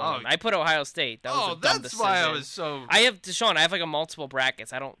BSR one. I put Ohio State. That was a dumb that's why I decision. was so. I have Deshaun. I have like a multiple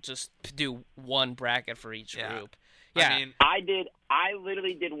brackets. I don't just do one bracket for each group. Yeah, I mean, I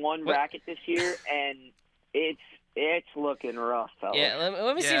literally did one bracket this year, and it's looking rough, fellas. yeah.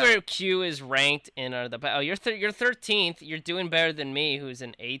 Let me see where Q is ranked in the. Oh, you're 13th. You're doing better than me, who's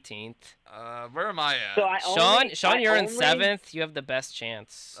in 18th. Where am I at? So Sean, you're in 7th. You have the best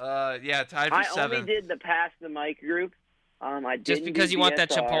chance. Yeah, tied for 7th. I only did the Pass the Mic group. I didn't Just because do you want that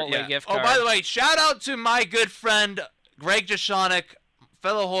BSR. Chipotle gift card. Oh, by the way, shout out to my good friend Greg Jashonik,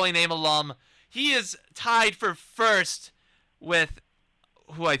 fellow Holy Name alum. He is tied for first with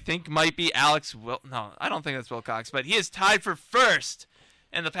who I think might be Alex No, I don't think that's Wilcox, but he is tied for first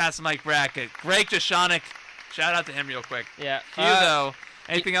in the Pass the Mic bracket. Greg Jashonik, shout out to him real quick. Yeah. You though,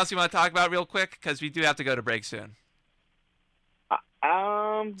 anything else you want to talk about real quick? Because we do have to go to break soon.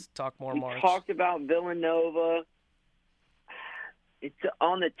 Let's talk more March. We talked about Villanova. It's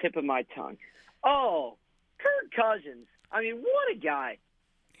on the tip of my tongue. Oh, Kirk Cousins. I mean, what a guy.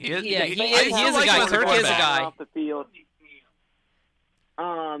 He is. Yeah, he I is still a like guy. him as Kirk is a quarterback. guy. Off the field.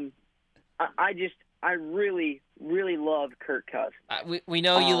 I really, really love Kirk Cousins. We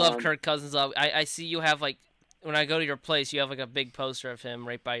know you love Kirk Cousins. I see you have like when I go to your place, you have like a big poster of him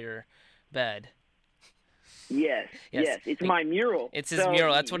right by your bed. Yes. It's my mural. It's his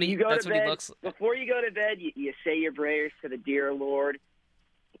mural. That's what he. That's what he looks like. Before you go to bed, you say your prayers to the dear Lord,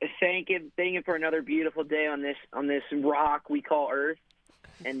 thank him for another beautiful day on this rock we call Earth,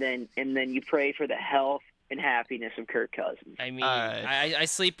 and then you pray for the health and happiness of Kirk Cousins. I mean, I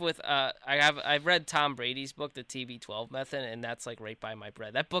sleep with. I've read Tom Brady's book, The TB12 Method, and that's like right by my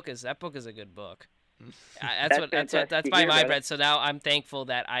bed. That book is a good book. That's by my bread. So now I'm thankful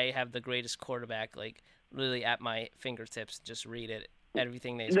that I have the greatest quarterback, like really at my fingertips. Just read it,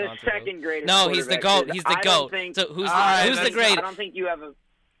 everything that he's gone through. The second greatest. No, he's the GOAT. He's the GOAT. So who's the greatest? I don't think you have a.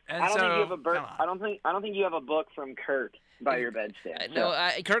 I don't think you have a book from Kirk by your bedstand. No,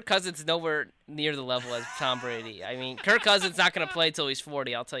 Kirk Cousins is nowhere near the level as Tom Brady. I mean, Kirk Cousins not going to play till he's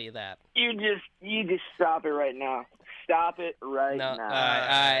 40. I'll tell you that. You just stop it right now. Stop it right now. All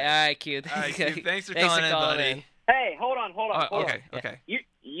right, Q. All right, Q. Thanks for calling in, buddy. Hey, hold on. Okay.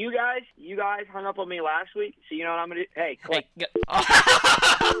 You guys hung up on me last week, so you know what I'm gonna do. Hey, Clay.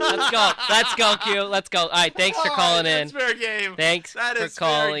 Let's go, Q. Let's go. All right, thanks for calling in. That's fair game. Thanks that for is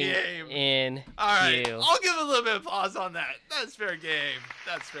calling fair game. in. All right, Q. I'll give a little bit of pause on that. That's fair game.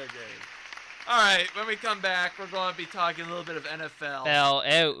 All right, when we come back, we're going to be talking a little bit of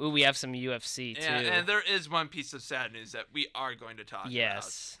NFL. We have some UFC too. Yeah, and there is one piece of sad news that we are going to talk about.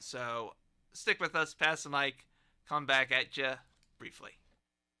 So stick with us, pass the mic, come back at you briefly.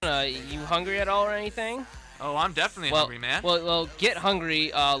 You hungry at all or anything? Oh, I'm definitely hungry, man. Well, get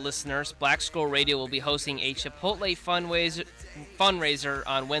hungry, listeners. Black Skull Radio will be hosting a Chipotle fundraiser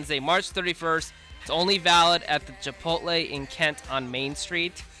on Wednesday, March 31st. It's only valid at the Chipotle in Kent on Main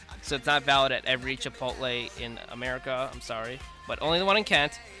Street. So it's not valid at every Chipotle in America. I'm sorry. But only the one in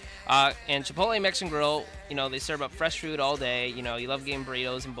Kent. And Chipotle Mexican Grill, they serve up fresh food all day. You love getting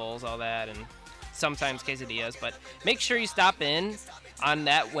burritos and bowls, all that, and sometimes quesadillas. But make sure you stop in on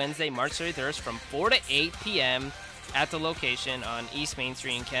that Wednesday, March 31st from 4 to 8 p.m. at the location on East Main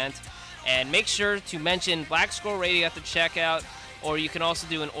Street in Kent. And make sure to mention Black Squirrel Radio at the checkout, or you can also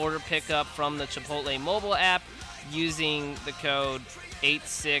do an order pickup from the Chipotle mobile app using the code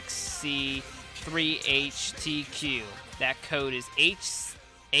 86C3HTQ. That code is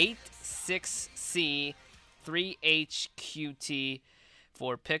 86C3HQT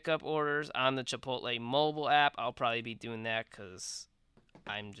for pickup orders on the Chipotle mobile app. I'll probably be doing that because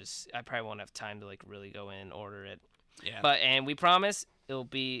I probably won't have time to really go in and order it. Yeah. And we promise it'll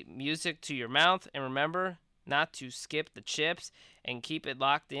be music to your mouth. And remember not to skip the chips and keep it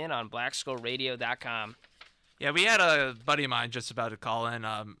locked in on BlackSkullRadio.com. Yeah, we had a buddy of mine just about to call in.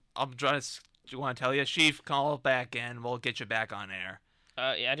 I'm just want to tell you, Chief, call back in. We'll get you back on air.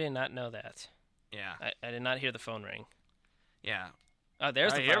 Yeah, I did not know that. Yeah. I did not hear the phone ring. Yeah. Oh,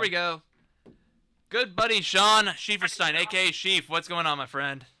 there's the phone. Here we go. Good buddy Sean Schieferstein, a.k.a. Chief. What's going on, my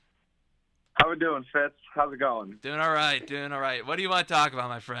friend? How we doing, Fitz? How's it going? Doing all right. What do you want to talk about,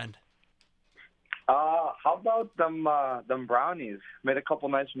 my friend? How about them Brownies? Made a couple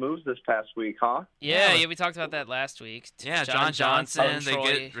nice moves this past week, huh? Yeah, we talked about that last week. Yeah, John Johnson. They Troy.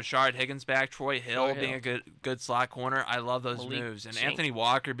 get Rashard Higgins back. Troy Hill being a good slot corner. I love those Malik moves. And Shank. Anthony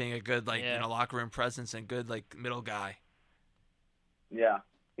Walker being a good locker room presence and good middle guy. Yeah.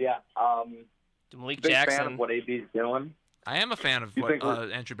 Malik Big Jackson. fan of what AB's doing. I am a fan of You what think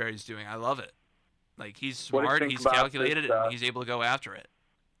Andrew Berry's doing. I love it. He's What do you smart, think he's about calculated, this, and he's able to go after it.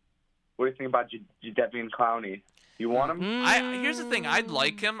 What do you think about Jadeveon Clowney? You want him? Here's the thing. I'd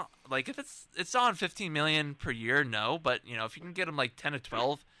like him. If it's on $15 million per year, no. But if you can get him 10 to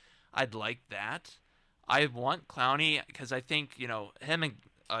 12, I'd like that. I want Clowney because I think him and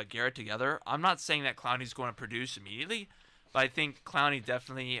Garrett together. I'm not saying that Clowney's going to produce immediately, but I think Clowney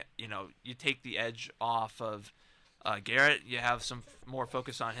definitely. You take the edge off of Garrett. You have some more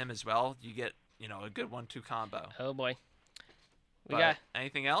focus on him as well. You get a good 1-2 combo. Oh boy. We But got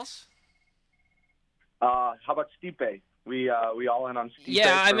anything else? How about Stipe? We all in on Stipe.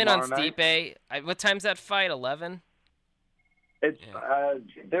 Yeah, I'm for in on tomorrow night? Stipe. What time's that fight? 11? It's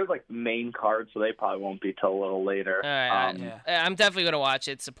there's main card, so they probably won't be till a little later. All right, Yeah. I'm definitely going to watch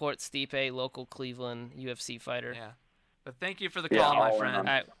it. Support Stipe, local Cleveland UFC fighter. Yeah. But thank you for the Yeah, call, my all in friend. on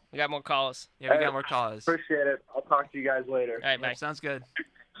All right, we got more calls. Yeah, we Hey, got more callers. Appreciate it. I'll talk to you guys later. All right, bye. Yep, sounds good.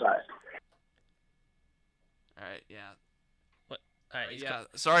 Bye. All right, yeah. All right, he's Yeah,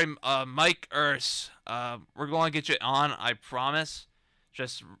 sorry, Mike Urs. We're going to get you on, I promise.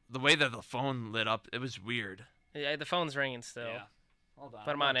 Just the way that the phone lit up, it was weird. Yeah, the phone's ringing still. Yeah. Hold on.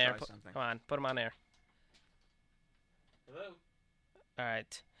 Put him I'm on gonna air. try something. Come on, put him on air. Hello? All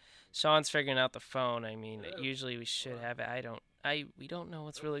right. Sean's figuring out the phone. I mean, usually we should have it. We don't know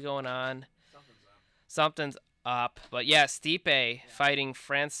what's really going on. Something's up. But yeah, Stipe fighting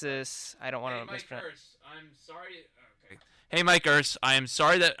Francis. I don't want to mispronounce. I'm sorry. Okay. Hey, Mike Urs. I am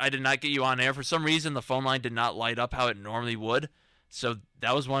sorry that I did not get you on air. For some reason, the phone line did not light up how it normally would. So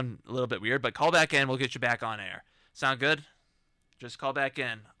that was one a little bit weird. But call back in. We'll get you back on air. Sound good? Just call back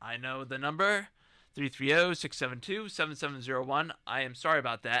in. I know the number. 330-672-7701. I am sorry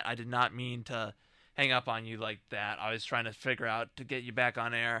about that. I did not mean to hang up on you like that. I was trying to figure out to get you back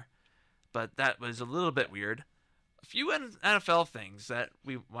on air. But that was a little bit weird. A few NFL things that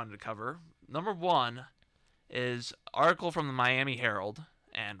we wanted to cover. Number one is article from the Miami Herald.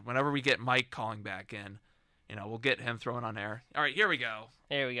 And whenever we get Mike calling back in, we'll get him thrown on air. All right, here we go.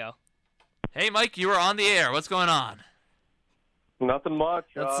 There we go. Hey, Mike, you are on the air. What's going on? Nothing much.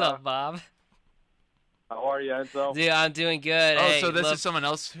 What's up, Bob? How are you, Enzo? Dude, I'm doing good. Oh, Hey, so this look, is someone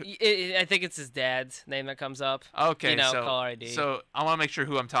else? I think it's his dad's name that comes up. Okay, caller ID. So I want to make sure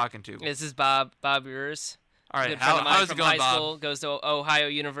who I'm talking to. This is Bob Urs. All right, Good friend of mine how's it from going, high Bob? school, goes to Ohio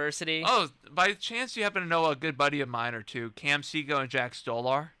University. Oh, by chance you happen to know a good buddy of mine or two, Cam Seago and Jack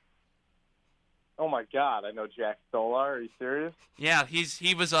Stolar? Oh my God, I know Jack Stolar. Are you serious? Yeah,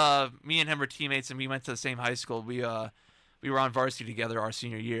 he was me and him were teammates and we went to the same high school. We were on varsity together our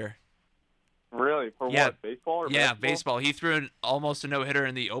senior year. Really? For Yeah. what? Baseball or Yeah, basketball? baseball. He threw almost a no-hitter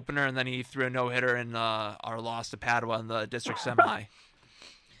in the opener, and then he threw a no-hitter in our loss to Padua in the district semi.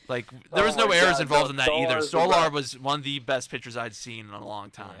 There was Oh no my errors God, involved no, in that either. Stolar's the Stolar best. was one of the best pitchers I'd seen in a long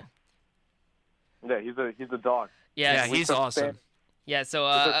time. Yeah, he's a dog. Yeah, we he's took awesome. Yeah, so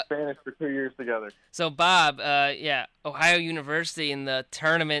We took Spanish for 2 years together. so Bob, Ohio University in the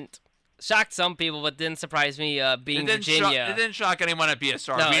tournament shocked some people, but didn't surprise me. Being Virginia, it didn't shock anyone at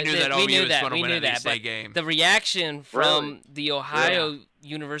BSR. No, we it knew did- that we OU knew was that, going we to win knew an that, East State but game. the reaction from the Ohio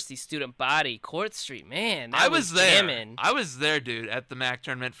university student body, Court Street. Man, that I was there. jamming. I was there, dude, at the MAC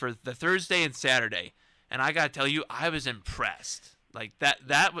tournament for the Thursday and Saturday, and I gotta tell you, I was impressed. Like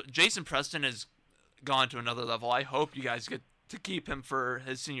Jason Preston has gone to another level. I hope you guys get to keep him for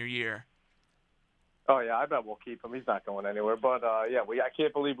his senior year. Oh, yeah, I bet we'll keep him. He's not going anywhere. But, I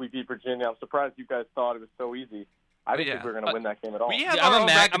can't believe we beat Virginia. I'm surprised you guys thought it was so easy. I didn't think we were going to win that game at all. We have our own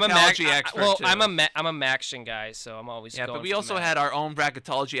bracketology expert, well, too. I'm a Maction guy, so I'm always going but we for also Mac. had our own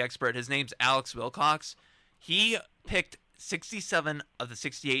bracketology expert. His name's Alex Wilcox. He picked 67 of the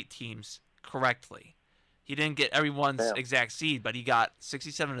 68 teams correctly. He didn't get everyone's exact seed, but he got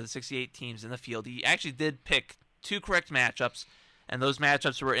 67 of the 68 teams in the field. He actually did pick 2 correct matchups, and those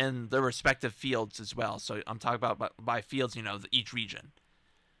matchups were in their respective fields as well. So I'm talking about by fields, each region.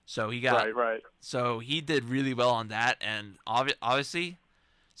 So he got right. So he did really well on that, and obviously,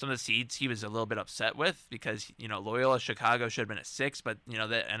 some of the seeds he was a little bit upset with because Loyola Chicago should have been at 6, but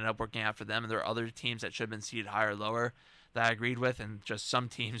that ended up working out for them. And there are other teams that should have been seeded higher or lower that I agreed with, and just some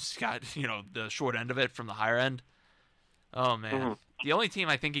teams got the short end of it from the higher end. Oh man, Mm-hmm. The only team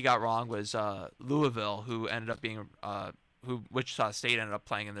I think he got wrong was Louisville, who ended up being who Wichita State ended up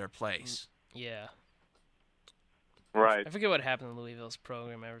playing in their place. Yeah. Right. I forget what happened to Louisville's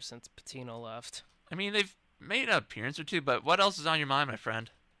program ever since Patino left. I mean, they've made an appearance or two, but what else is on your mind, my friend?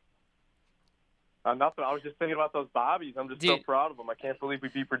 Nothing. I was just thinking about those Bobbies. I'm just so proud of them. I can't believe we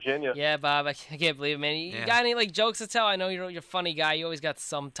beat Virginia. Yeah, Bob, I can't believe it, man. You got any jokes to tell? I know you're a funny guy. You always got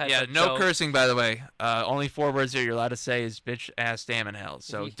some type of no joke. cursing, by the way. Only 4 words that you're allowed to say is bitch, ass, damn, and hell.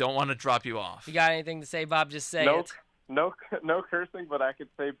 So don't want to drop you off. You got anything to say, Bob? Just say it. No cursing, but I could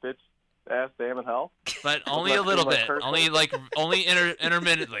say bitch, ass, damn, and hell. But only a little bit. Only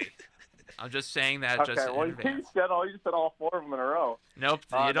intermittently. I'm just saying that. Okay, just well, you said all 4 of them in a row. Nope,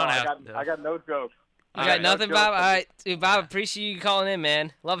 you don't have. I got no jokes. You got nothing, Bob? All right, dude, Bob, appreciate you calling in,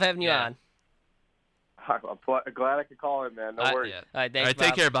 man. Love having you on. I'm glad I could call in, man. No worries. All right, thanks, All right, Bob.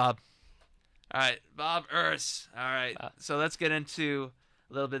 take care, Bob. All right, Bob Urs. All right, so let's get into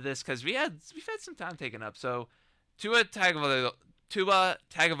a little bit of this because we've had some time taken up. So Tua Tagovailoa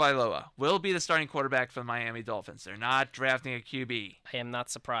will be the starting quarterback for the Miami Dolphins. They're not drafting a QB. I am not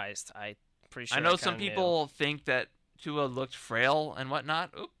surprised. I'm pretty sure I know some people think that Tua looked frail and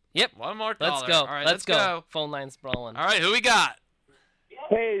whatnot. Oop. Yep. One more caller. Let's go. All right, let's go. Phone line's rolling. All right, who we got?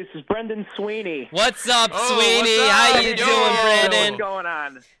 Hey, this is Brendan Sweeney. What's up, Oh, Sweeney? what's up? How you Yo. doing, Brandon? What's going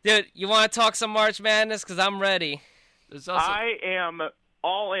on? Dude, you want to talk some March Madness? Because I'm ready. I am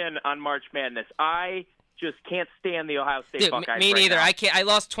all in on March Madness. I just can't stand the Ohio State Dude, Buckeyes. me right neither. now. I can't. I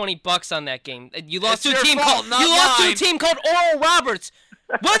lost $20 on that game. You lost It's to a your team fault, called. not You lost to a mine. team called Oral Roberts.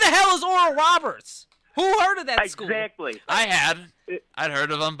 Where the hell is Oral Roberts? Who heard of that school? Exactly. I'd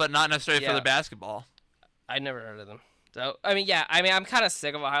heard of them, but not necessarily for Yeah. the basketball. I never heard of them. So I'm kind of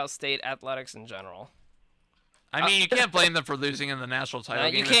sick of Ohio State athletics in general. I mean, you can't blame them for losing in the national title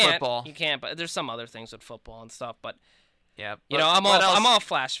game you in can't. football. You can't. But there's some other things with football and stuff. But yeah, I'm all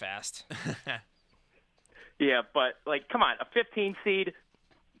flash fast. Yeah, but come on, a 15 seed,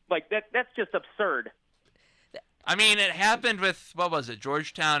 that's just absurd. I mean, it happened with what was it,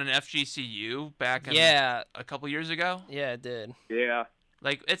 Georgetown and FGCU back in a couple years ago. Yeah, it did. Yeah,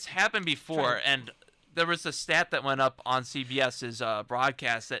 it's happened before, and there was a stat that went up on CBS's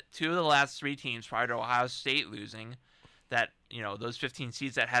broadcast that 2 of the last 3 teams prior to Ohio State losing, that those 15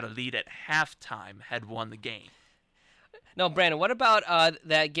 seeds that had a lead at halftime had won the game. No, Brandon, what about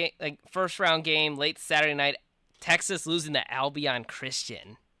that game, first round game, late Saturday night, Texas losing to Albion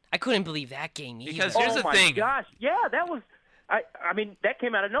Christian? I couldn't believe that game either. Because here's the thing. Oh my gosh, yeah, that was. I mean, that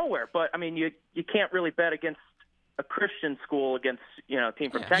came out of nowhere. But I mean, you can't really bet against a Christian school against a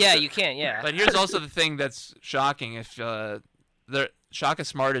team from Texas. Yeah, you can't. Yeah. But here's also the thing that's shocking: if Shaka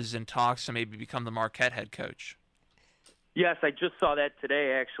Smart is in talks to maybe become the Marquette head coach. Yes, I just saw that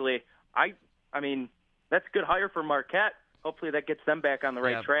today. Actually, I mean, that's a good hire for Marquette. Hopefully that gets them back on the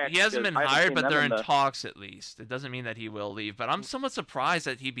right track. He hasn't been because I haven't hired, seen but them they're in the- talks at least. It doesn't mean that he will leave, but I'm somewhat surprised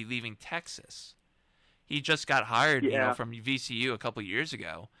that he'd be leaving Texas. He just got hired, from VCU a couple years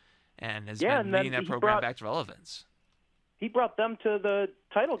ago, and has been leading that program back to relevance. He brought them to the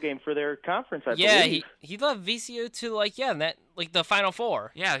title game for their conference, I Yeah, believe. he led VCU to the Final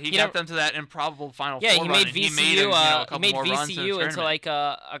Four. Yeah, he got them to that improbable Final Four. Yeah, he run, made and VCU. He made a couple he made more runs in the VCU into tournament.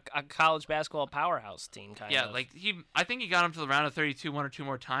 a college basketball powerhouse team kind of. Yeah, I think he got him to the round of 32 1 or 2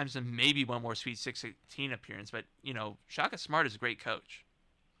 more times, and maybe one more Sweet 16 appearance. But Shaka Smart is a great coach.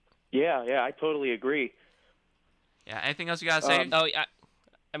 Yeah, I totally agree. Yeah. Anything else you gotta say?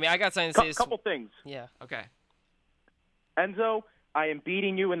 I got something to say. Couple things. Yeah. Okay. Enzo, I am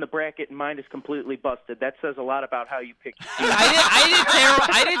beating you in the bracket, and mine is completely busted. That says a lot about how you pick your team.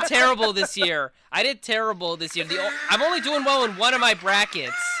 I did terrible this year. I'm only doing well in one of my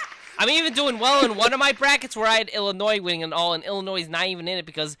brackets. I'm even doing well in one of my brackets where I had Illinois winning and all, and Illinois is not even in it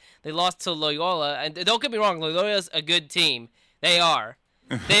because they lost to Loyola. And don't get me wrong, Loyola's a good team. They are.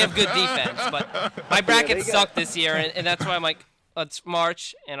 They have good defense, but my bracket sucked this year, and that's why I'm like, it's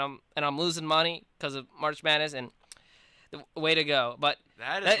March, and I'm losing money because of March Madness, and way to go. But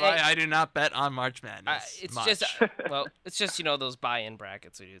that is why I do not bet on March Madness. It's much. just those buy-in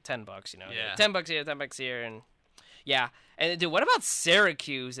brackets we do, $10, Yeah. $10 here, $10 here, and yeah. And dude, what about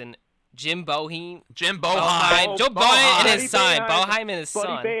Syracuse and Jim Boeheim? Jim Boeheim. Joe Boeheim and his son. Boeheim. Boeheim and his Buddy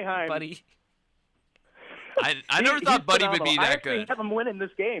son. Boeheim. Buddy. I never thought Buddy would be that good. I have him winning this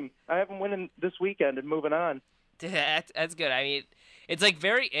game. I have him winning this weekend and moving on. That's good. I mean, it's like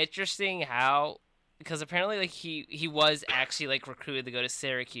very interesting how, because apparently like he was actually like recruited to go to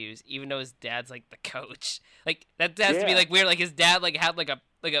Syracuse, even though his dad's like the coach. Like that has to be like weird. Like his dad like had like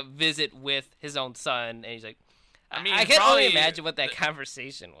a visit with his own son, and he's like, I mean, I can't only imagine what that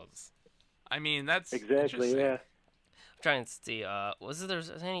conversation was. I mean, that's exactly yeah. I'm trying to see. Was there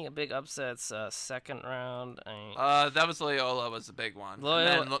any big upsets? Second round. That was Loyola was the big one.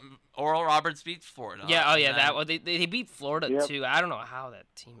 Loyola. And then Oral Roberts beats Florida. Yeah. Oh yeah. That one. They beat Florida too. I don't know how that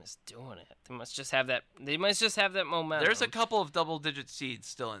team is doing it. They must just have that. They must just have that momentum. There's a couple of double-digit seeds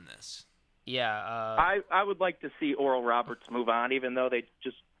still in this. Yeah. I would like to see Oral Roberts move on, even though they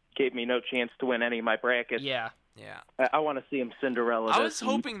just gave me no chance to win any of my brackets. Yeah. Yeah. I want to see him Cinderella. I was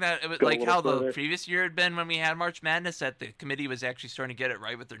hoping that it was like how the previous year had been when we had March Madness, that the committee was actually starting to get it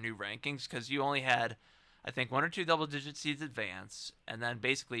right with their new rankings, because you only had, I think, 1 or 2 double-digit seeds advance, and then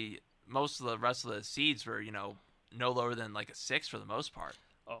basically most of the rest of the seeds were, no lower than like a 6 for the most part.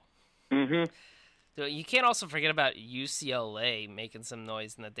 Oh. Mm-hmm. So you can't also forget about UCLA making some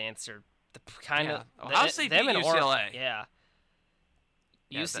noise in the dancer. Ohio State beat UCLA. Yeah.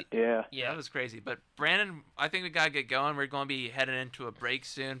 Yeah, that was crazy. But Brandon, I think we gotta get going. We're going to be heading into a break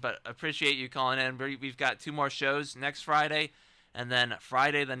soon, but appreciate you calling in. We've got 2 more shows next Friday, and then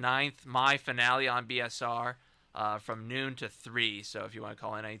Friday the 9th, my finale on BSR from noon to 3. So if you want to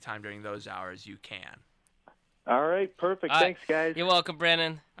call in anytime during those hours, you can. All right, perfect. Thanks, guys. You're welcome,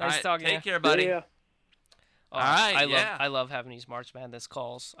 Brandon. Nice talking to you. Take care, buddy. Yeah. Oh, all right, I love having these March Madness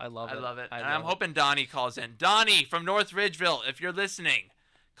calls. I love it. And I'm hoping Donnie calls in. Donnie from North Ridgeville, if you're listening,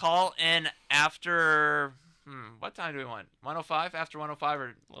 call in after, what time do we want? 105? After 105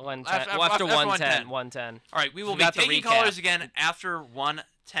 or? 110. After 110. 110. All right, we will be taking callers again after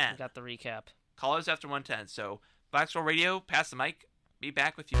 110. We got the recap. Callers after 110. So, Black Squirrel Radio, pass the mic. Be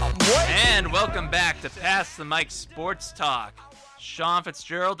back with you. And welcome back to Pass the Mic Sports Talk. Sean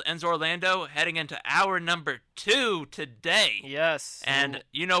Fitzgerald, Enzo Orlando, heading into hour number 2 today. Yes. And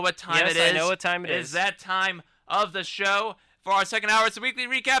you know what time it is. Yes, I know what time it is. It is that time of the show. For our second hour, it's a weekly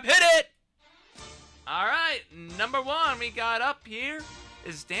recap. Hit it! All right, number 1 we got up here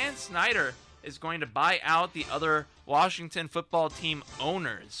is Dan Snyder is going to buy out the other Washington football team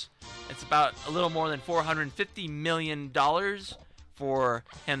owners. It's about a little more than $450 million for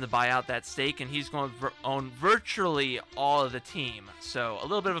him to buy out that stake, and he's going to own virtually all of the team. So a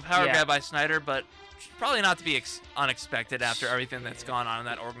little bit of a power grab by Snyder, but probably not to be unexpected after everything that's gone on in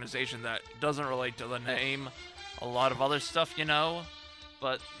that organization that doesn't relate to the name. A lot of other stuff,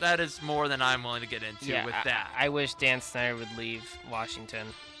 but that is more than I'm willing to get into with that. I wish Dan Snyder would leave Washington.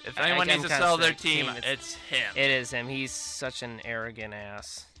 If anyone needs to sell their team, it's him. It is him. He's such an arrogant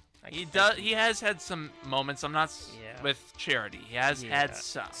ass. He does. He has had some moments. I'm not with charity. He has had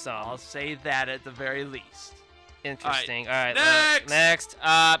some. I'll say that at the very least. Interesting. All right. Next.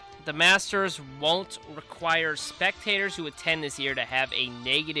 The Masters won't require spectators who attend this year to have a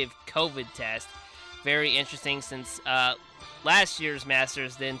negative COVID test. Very interesting, since last year's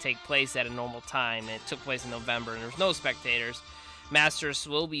Masters didn't take place at a normal time. It took place in November, and there's no spectators. Masters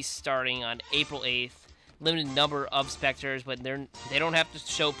will be starting on April 8th. Limited number of spectators, but they don't have to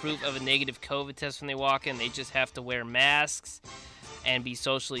show proof of a negative COVID test when they walk in. They just have to wear masks and be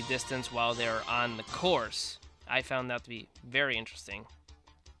socially distanced while they're on the course. I found that to be very interesting.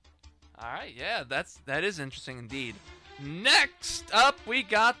 All right, yeah, that is interesting indeed. Next up, we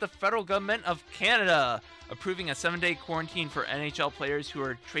got the federal government of Canada approving a 7-day quarantine for NHL players who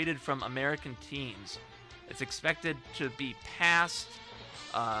are traded from American teams. It's expected to be passed.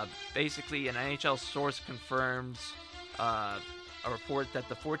 Basically, an NHL source confirms a report that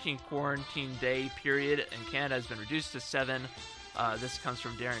the 14 quarantine day period in Canada has been reduced to 7. This comes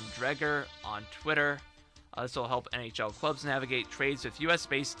from Darren Dreger on Twitter. This will help NHL clubs navigate trades with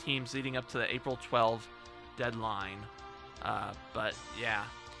U.S.-based teams leading up to the April 12 deadline. But yeah.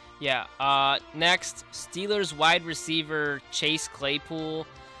 Yeah. Next, Steelers wide receiver Chase Claypool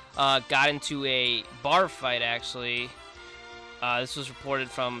got into a bar fight, actually. This was reported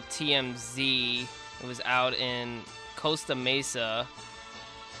from TMZ. It was out in Costa Mesa,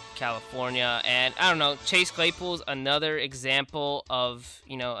 California. And I don't know, Chase Claypool's another example of,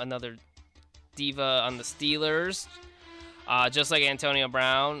 another diva on the Steelers. Just like Antonio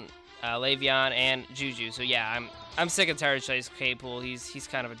Brown, Le'Veon, and Juju. So yeah, I'm sick and tired of Chase Claypool. He's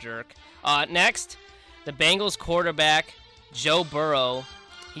kind of a jerk. Next, the Bengals quarterback, Joe Burrow.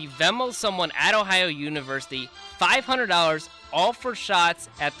 He Venmoed someone at Ohio University $500 all for shots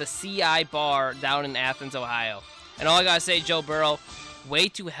at the CI bar down in Athens, Ohio. And all I gotta say, Joe Burrow, way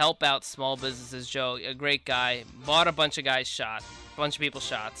to help out small businesses, Joe. A great guy. Bought a bunch of people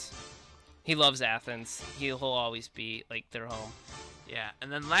shots. He loves Athens. He'll always be like their home. Yeah,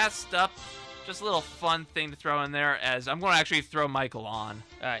 and then last up, just a little fun thing to throw in there, as I'm going to actually throw Michael on.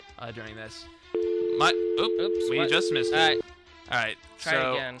 All right. During this. Oops, we just missed it. All right. Try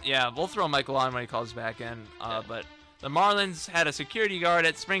it again. Yeah, we'll throw Michael on when he calls back in. But the Marlins had a security guard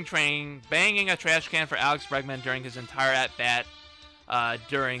at spring training banging a trash can for Alex Bregman during his entire at-bat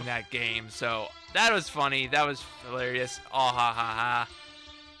during that game. So that was funny. That was hilarious. Oh, ha, ha, ha.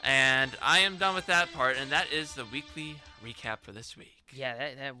 And I am done with that part, and that is the weekly recap for this week.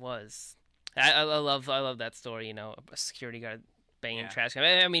 Yeah, that was. I love that story. A security guard banging trash can.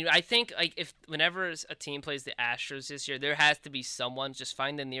 I mean, I think if whenever a team plays the Astros this year, there has to be someone just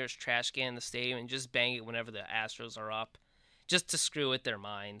find the nearest trash can in the stadium and just bang it whenever the Astros are up, just to screw with their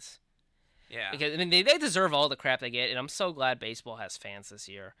minds. Yeah. Because they deserve all the crap they get, and I'm so glad baseball has fans this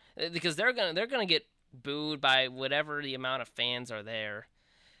year, because they're gonna get booed by whatever the amount of fans are there.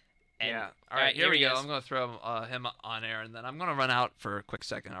 And, yeah. All right, here we go. I'm going to throw him on air, and then I'm going to run out for a quick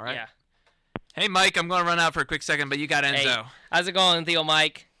second, all right? Yeah. Hey, Mike, I'm going to run out for a quick second, but you got Enzo. Hey, how's it going, Theo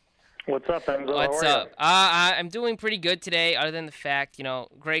Mike? What's up, Enzo? What's up? I'm doing pretty good today, other than the fact,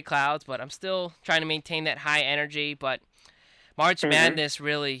 gray clouds, but I'm still trying to maintain that high energy. But March Madness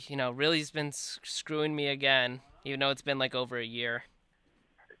really has been screwing me again, even though it's been like over a year.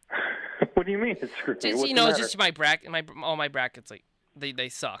 What do you mean it's screwing me? Just my bracket, all my brackets, like, they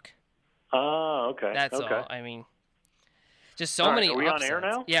suck. Oh, okay. That's all. I mean, just so many. Are we upsets. on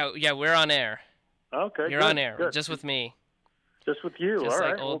air now? Yeah, we're on air. Okay, You're good, on air, good. just with me. Just with you, just all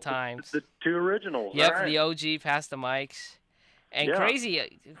right. Like old times. The two originals. Yep, all right. the OG past the mics. And crazy.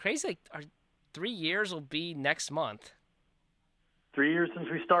 Like our 3 years will be next month. 3 years since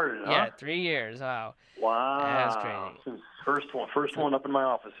we started, huh? Yeah, 3 years. Wow. Wow. That's crazy. Since first one up in my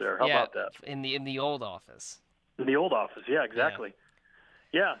office there. How about that? In the old office. In the old office, yeah, exactly.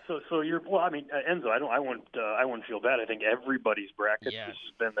 Yeah, so you're Enzo. I wouldn't feel bad. I think everybody's brackets. Yeah. This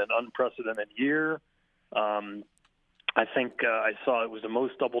has been an unprecedented year. I think I saw it was the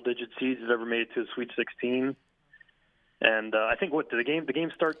most double-digit seeds that ever made it to the Sweet 16. And I think the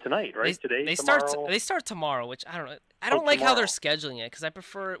game starts tonight, right? Tomorrow. They start tomorrow, which I don't know. I don't like how they're scheduling it, because I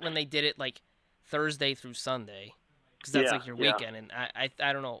prefer when they did it like Thursday through Sunday. Because that's like your weekend, and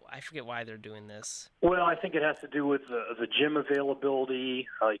I don't know. I forget why they're doing this. Well, I think it has to do with the gym availability,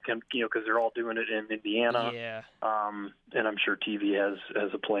 because they're all doing it in Indiana. Yeah. And I'm sure TV has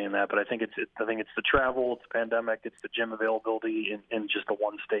a play in that, but I think it's the travel, it's the pandemic, it's the gym availability in just the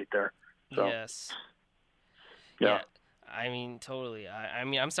one state there. So. Yes. Yeah. I mean, totally.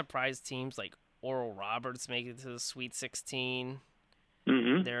 I'm surprised teams like Oral Roberts make it to the Sweet 16.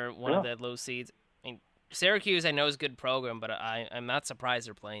 Mm-hmm. They're one of the low seeds. Syracuse, I know, is a good program, but I'm not surprised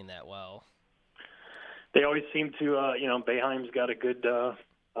they're playing that well. They always seem to, Boeheim's got a good,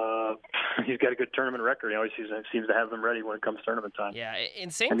 he's got a good tournament record. He always seems to have them ready when it comes tournament time. Yeah,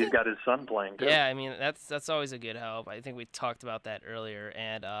 and he's got his son playing too. Yeah, I mean that's always a good help. I think we talked about that earlier.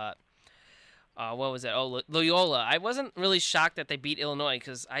 And what was that? Oh, Loyola. I wasn't really shocked that they beat Illinois,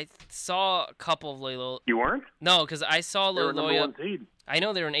 because I saw a couple of Loyola. You weren't? No, because I saw Loyola. They were number 1 seed. I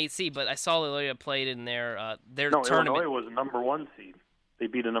know they were an 8 seed, but I saw Loyola played in their tournament. tournament. Illinois was a number 1 seed. They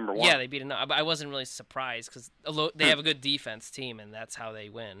beat a number 1. Yeah, they beat a. But I wasn't really surprised, because they have a good defense team, and that's how they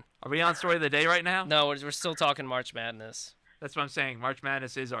win. Are we on Story of the Day right now? No, we're still talking March Madness. That's what I'm saying. March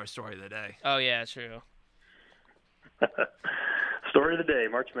Madness is our Story of the Day. Oh, yeah, true. Story of the Day,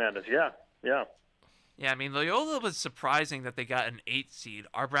 March Madness. Yeah. Yeah, I mean, Loyola was surprising that they got an 8 seed.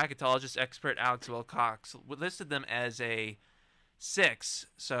 Our bracketologist expert, Alex Wilcox, listed them as a 6.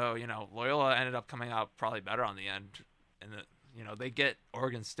 So, Loyola ended up coming out probably better on the end. And, they get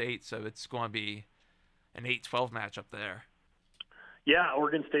Oregon State, so it's going to be an 8-12 matchup there. Yeah,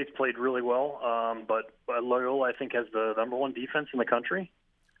 Oregon State's played really well, but Loyola, I think, has the number 1 defense in the country.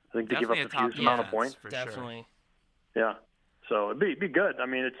 I think they give up the fewest amount of points. Definitely. Yeah. So it'd be good. I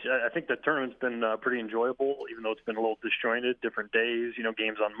mean, I think the tournament's been pretty enjoyable, even though it's been a little disjointed, different days.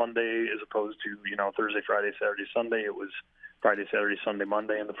 Games on Monday as opposed to Thursday, Friday, Saturday, Sunday. It was Friday, Saturday, Sunday,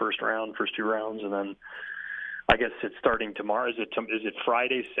 Monday in the first two rounds, and then I guess it's starting tomorrow. Is it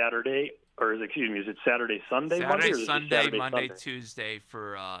Friday, Saturday, or is it Saturday, Sunday, Saturday, Monday, or is Sunday, it Saturday, Monday, Sunday? Tuesday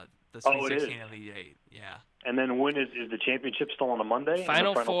for the Sweet 16 Elite Eight. Yeah. And then when is the championship still on a Monday?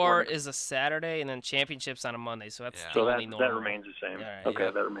 Final Four is a Saturday, and then championships on a Monday. So that's so only normal. that remains the same. Right,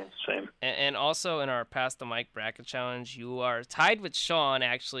 okay, that remains the same. And also in our Pass the Mic bracket challenge, you are tied with Sean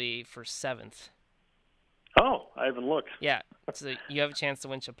actually for 7th. Oh, I haven't looked. Yeah, so you have a chance to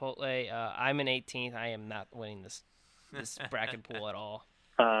win Chipotle. I'm in 18th. I am not winning this bracket pool at all.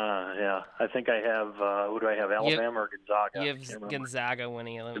 Yeah, I think I have. Who do I have? Alabama or Gonzaga? You have Gonzaga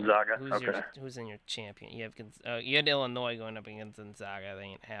winning. Gonzaga. Who's in your champion? You have you had Illinois going up against Gonzaga. That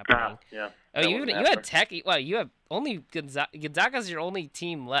ain't happening. Yeah. Oh, you had Tech. Well, you have only Gonzaga. Gonzaga's your only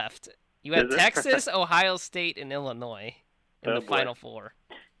team left. You had Texas, Ohio State, and Illinois in the Final Four.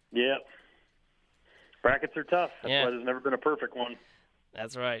 Yeah. Brackets are tough. That's why there's never been a perfect one.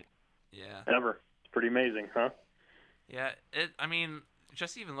 That's right. Yeah. Never. It's pretty amazing, huh? Yeah. I mean,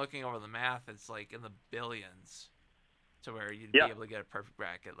 just even looking over the math, it's like in the billions to where you'd be able to get a perfect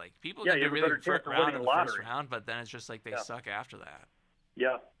bracket. Like people can do really good round in the first round, but then it's just like they suck after that.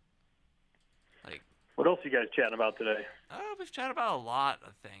 Yeah. Like, what else are you guys chatting about today? We've chatted about a lot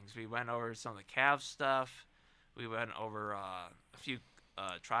of things. We went over some of the Cavs stuff. We went over a few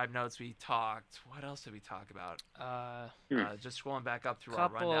tribe notes. We talked. What else did we talk about? Just scrolling back up through our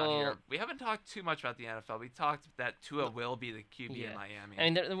rundown here. We haven't talked too much about the NFL. We talked that Tua will be the QB in Miami. I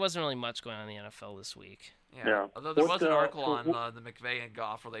mean, there wasn't really much going on in the NFL this week. Yeah. Although there was an article on the McVay and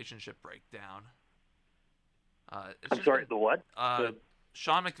Goff relationship breakdown. I'm sorry, the what?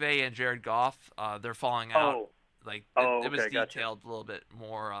 Sean McVay and Jared Goff, they're falling out. It was detailed a little bit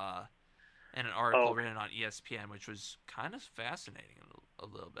more in an article written on ESPN, which was kind of fascinating a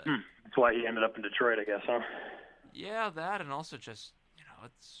little bit. That's why he ended up in Detroit, I guess, huh? Yeah, that, and also just,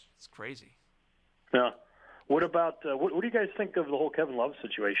 it's crazy. Yeah. What about, what do you guys think of the whole Kevin Love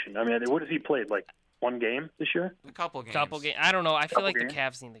situation? I mean, what has he played, like one game this year? A couple games. I don't know. I feel like the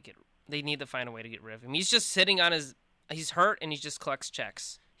Cavs need to find a way to get rid of him. He's just sitting on he's hurt, and he just collects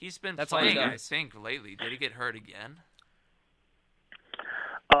checks. He's been That's playing, all he I think, lately. Did he get hurt again?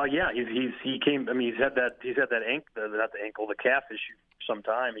 Yeah, he came. I mean, he's had that the calf issue some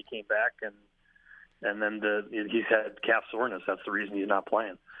time. He came back and then he's had calf soreness. That's the reason he's not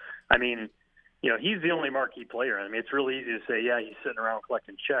playing. I mean, he's the only marquee player. I mean, it's really easy to say, yeah, he's sitting around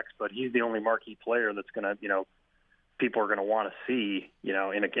collecting checks, but he's the only marquee player that's gonna, people are gonna want to see, in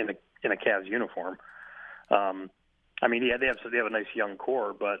a Cavs uniform. I mean, they have a nice young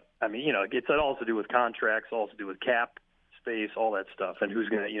core, but I mean, it's all to do with contracts, all to do with cap space, all that stuff, and who's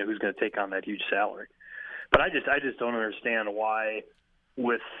gonna take on that huge salary. But I just don't understand why,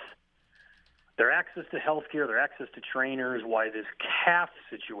 with their access to healthcare, their access to trainers, why this calf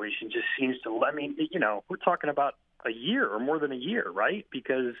situation just seems to. I mean, we're talking about a year or more than a year, right?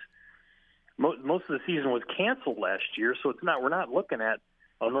 Because most of the season was canceled last year, so we're not looking at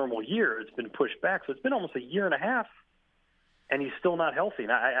a normal year. It's been pushed back, so it's been almost a year and a half, and he's still not healthy.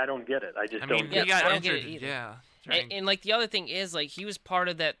 And I don't get it. I don't get it. I don't get it either. Yeah. And like the other thing is, like, he was part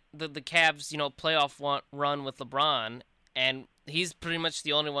of the Cavs, playoff run with LeBron, and he's pretty much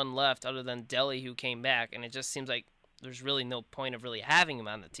the only one left other than Delly who came back, and it just seems like there's really no point of really having him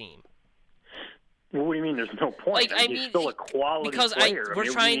on the team. Well, what do you mean there's no point? He's still a quality player. We're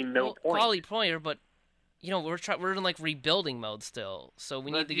trying quality player, but we're in like rebuilding mode still, so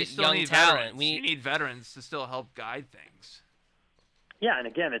we need to get young talent. You need veterans to still help guide things. Yeah, and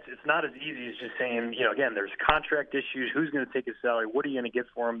again, it's not as easy as just saying, again, there's contract issues. Who's going to take his salary? What are you going to get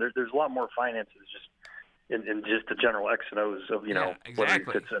for him? There's a lot more finances just in just the general X and O's of, exactly. whether he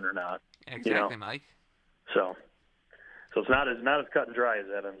fits in or not. Exactly, Mike. So it's not as cut and dry as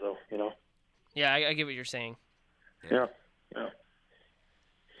that, Enzo, Yeah, I get what you're saying. Yeah.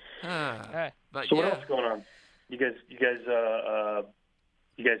 All right. But so what else is going on? You guys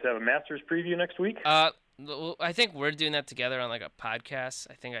have a Masters preview next week? I think we're doing that together on like a podcast.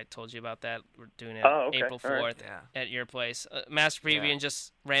 I think I told you about that. We're doing it April 4th at your place. Master preview and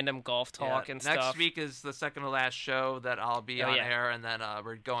just random golf talk and stuff. Next week is the second to last show that I'll be on air, and then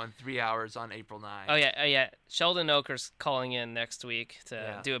we're going 3 hours on April 9th. Oh yeah. Sheldon Oker's calling in next week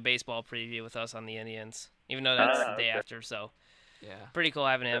to do a baseball preview with us on the Indians, even though that's the day after. So pretty cool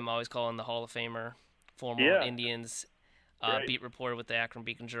having him. Always calling the Hall of Famer, former Indians beat reporter with the Akron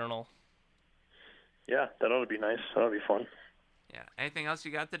Beacon Journal. Yeah, that ought to be nice. That ought to be fun. Yeah. Anything else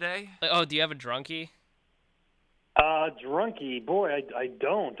you got today? Oh, do you have a drunkie? Drunky, boy, I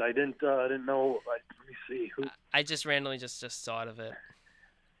don't. I didn't know. Let me see. Who? I just randomly just thought of it.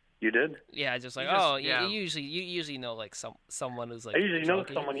 You did? Yeah, just like, yeah. you usually know like someone who's like. I usually know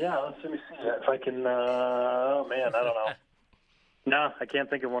drunky. someone. Yeah, let me see if I can. Oh man, I don't know. No, I can't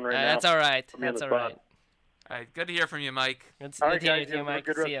think of one right now. That's all right. Put me on That's the all spot. right. All right, good to hear from you, Mike. Good All right, to hear guys, with you, Mike.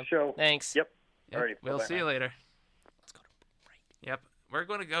 Good rest See of ya. the show. Thanks. Yep. Yep, All right. we'll Bye-bye see you now. later. Let's go to break. Yep, we're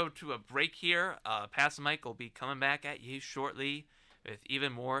going to go to a break here. Pass the Mic will be coming back at you shortly with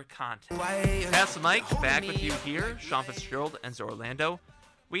even more content. Pass the Mic back with you here. Sean Fitzgerald, Enzo Orlando.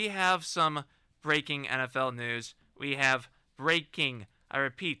 We have some breaking NFL news. We have breaking, I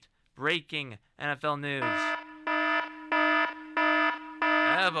repeat, breaking NFL news.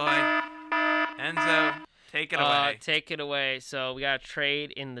 Oh boy. Enzo, take it away. Take it away. So we got a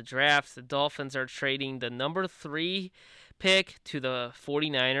trade in the draft. The Dolphins are trading the number 3 pick to the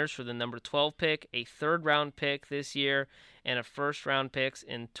 49ers for the number 12 pick, a 3rd round pick this year, and a 1st round picks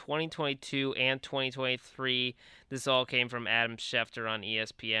in 2022 and 2023. This all came from Adam Schefter on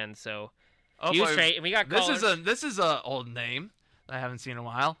ESPN. So huge trade. And we got callers. This is a old name I haven't seen in a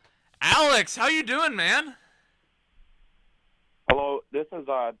while. Alex, how you doing, man? Hello, this is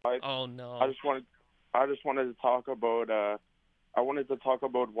Oh no. I just wanted to talk about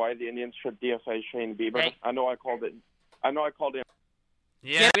why the Indians should DFA Shane Bieber. Hey. I know I called him.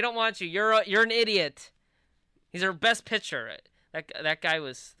 Yeah, we don't want you. You're an idiot. He's our best pitcher. That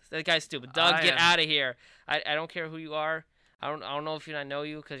guy's stupid. Doug, get out of here. I don't care who you are. I don't know if I know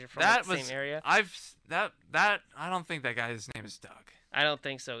you because you're from the same area. I don't think that guy's name is Doug. I don't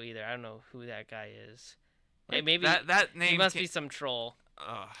think so either. I don't know who that guy is. Hey, Like, maybe that name he must be some troll.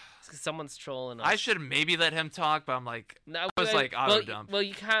 Ugh. Someone's trolling us. I should maybe let him talk, but I'm like, No, I was like auto dump. Well,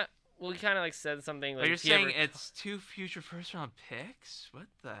 you kind of like said something like. But you're saying it's 2 future first round picks? What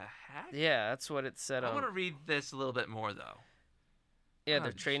the heck? Yeah, that's what it said. I want to read this a little bit more though. Yeah, Oh,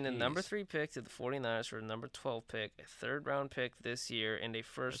 they're trading the number jeez. 3 pick to the 49ers for a number 12 pick, a 3rd round pick this year, and a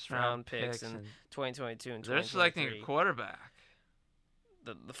first round picks in 2022 and 2023. They're selecting a quarterback.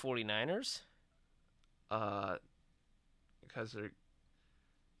 The 49ers? Because they're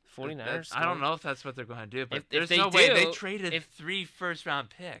 49ers? I don't know if that's what they're going to do, but If there's they no way they do- traded if- 3 first round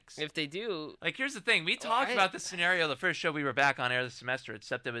picks. If they do, Like, here's the thing. We talked about this scenario the first show we were back on air this semester,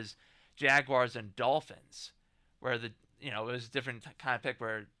 except it was Jaguars and Dolphins, where it was a different kind of pick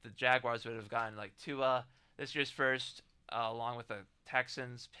where the Jaguars would have gotten, like, Tua this year's first, along with the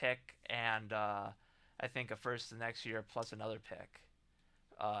Texans pick, and I think a first the next year plus another pick.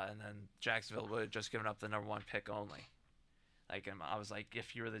 And then Jacksonville would have just given up the number 1 pick only. Like, I was like,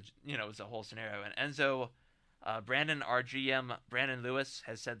 if you were it was a whole scenario. And Enzo, our GM, Brandon Lewis,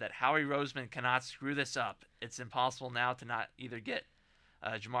 has said that Howie Roseman cannot screw this up. It's impossible now to not either get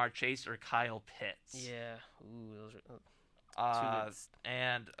Jamar Chase or Kyle Pitts. yeah. Ooh, those are two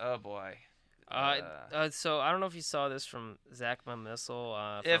And, oh boy. So I don't know if you saw this from Zach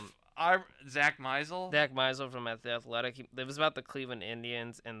Meisel. Zach Meisel? Zach Meisel from The Athletic. It was about the Cleveland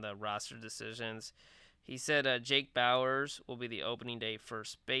Indians and the roster decisions. He said Jake Bowers will be the opening day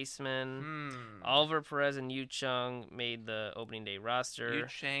first baseman. Oliver Perez and Yu Chung made the opening day roster. Yu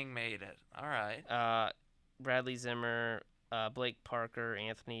Chang made it. All right. Bradley Zimmer, Blake Parker,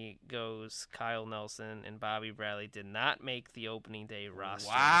 Anthony Goes, Kyle Nelson, and Bobby Bradley did not make the opening day roster.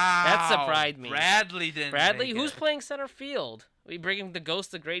 Wow. That surprised me. Bradley didn't Bradley, make who's it. playing center field? We bringing the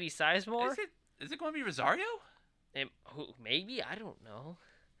ghost of Grady Sizemore? Is it going to be Rosario? Maybe, I don't know.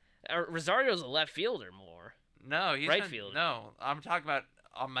 Rosario's a left fielder more. No, he's right fielder. No, I'm talking about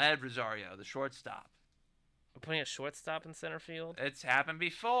Ahmed Rosario, the shortstop. We're putting a shortstop in center field? It's happened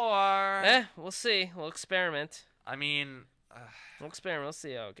before. We'll see. We'll experiment. I mean, we'll experiment. We'll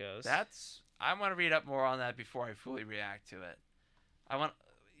see how it goes. I want to read up more on that before I fully react to it.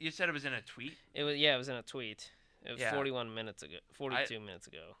 You said it was in a tweet? It was in a tweet. It was 41 minutes ago. 42 minutes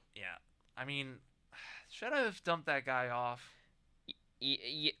ago. Yeah. I mean, should I have dumped that guy off?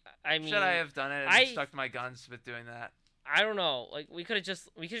 I mean, should I have done it and stuck to my guns with doing that? I don't know. Like we could have just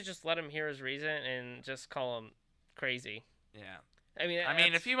let him hear his reason and just call him crazy. Yeah. I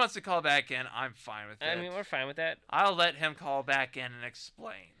mean, if he wants to call back in, I'm fine with it. I mean, we're fine with that. I'll let him call back in and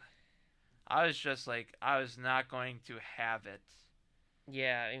explain. I was just like, I was not going to have it.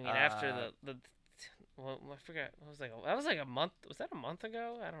 Yeah, I mean, after well, I forgot. That was like a month. Was that a month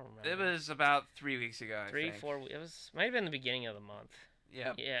ago? I don't remember. It was about 3 weeks ago. I think. 4 weeks. Might have been the beginning of the month.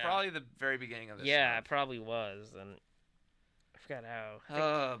 Yeah, probably the very beginning of this. Yeah, month. it probably was, and I forgot how.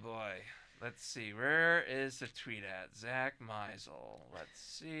 Oh boy, let's see. Where is the tweet at? Zach Meisel. Let's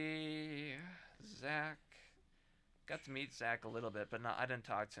see. Zach got to meet Zach a little bit, but I didn't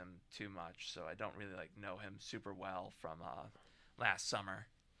talk to him too much, so I don't really know him super well from last summer.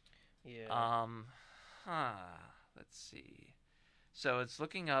 Yeah. Let's see. So it's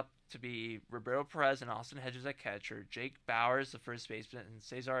looking up to be Roberto Perez and Austin Hedges at catcher, Jake Bauers, the first baseman, and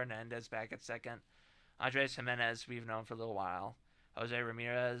Cesar Hernandez back at second. Andres Jimenez, we've known for a little while. Jose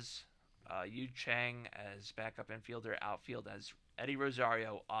Ramirez, Yu Chang as backup infielder, outfield as Eddie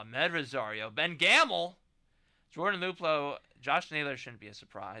Rosario, Ahmed Rosario, Ben Gamel, Jordan Luplow, Josh Naylor shouldn't be a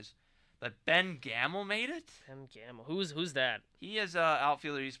surprise. But Ben Gamel made it? Ben Gamel. Who's that? He is an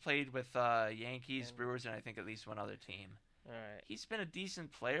outfielder. He's played with Yankees, Brewers, and I think at least one other team. All right. He's been a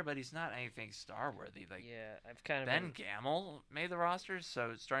decent player, but he's not anything star-worthy. I've kind of Ben Gamel made the roster,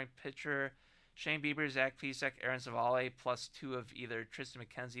 so starting pitcher Shane Bieber, Zach Plesac, Aaron Savale, plus two of either Tristan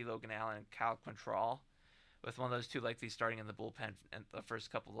McKenzie, Logan Allen, and Cal Quantrill, with one of those two likely starting in the bullpen in the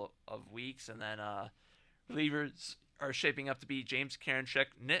first couple of weeks. And then relievers are shaping up to be James Karinchak,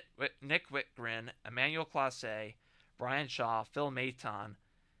 Nick Whitgren, Emmanuel Clase, Brian Shaw, Phil Maton,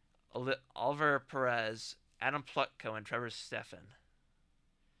 Oliver Perez, Adam Plutko, and Trevor Stephan.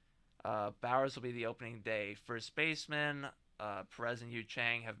 Bowers will be the opening day first baseman. Perez and Yu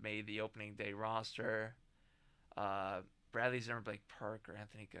Chang have made the opening day roster. Bradley Zimmer, Blake Parker,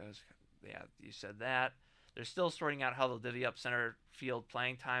 Anthony Goes. Yeah, you said that. They're still sorting out how they'll divvy up center field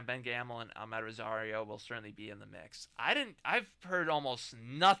playing time. Ben Gamel and Ahmed Rosario will certainly be in the mix. I've heard almost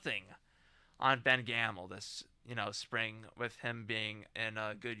nothing on Ben Gamel this spring, with him being in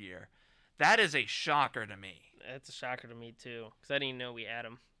a good year. That is a shocker to me. It's a shocker to me too, because I didn't even know we had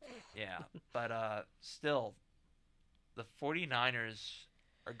him. Yeah, but still, the 49ers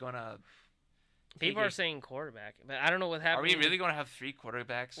are gonna. People are saying quarterback, but I don't know what happened. Are we really going to have three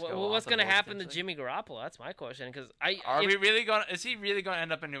quarterbacks? What's going to happen to Jimmy Garoppolo? That's my question. Because we really going? Is he really going to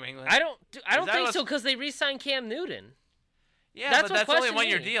end up in New England? I don't think so, because they re-signed Cam Newton. Yeah, but that's only a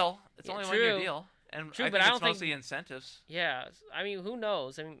one-year deal. It's only a one-year deal, and true, I think it's mostly incentives. Yeah, I mean, who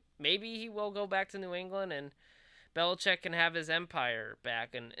knows? I mean, maybe he will go back to New England and Belichick can have his empire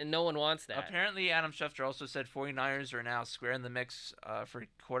back, and no one wants that. Apparently, Adam Schefter also said 49ers are now square in the mix for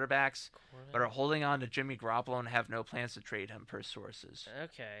quarterbacks, but are holding on to Jimmy Garoppolo and have no plans to trade him, per sources.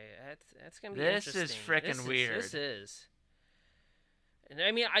 Okay, that's going to be interesting. This is freaking weird. This is. And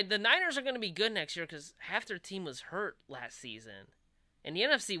I mean, the Niners are going to be good next year because half their team was hurt last season. And the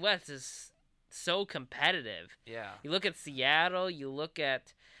NFC West is so competitive. Yeah. You look at Seattle, you look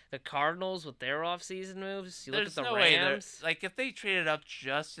at the Cardinals with their offseason moves. You look at the no Rams. Way if they traded up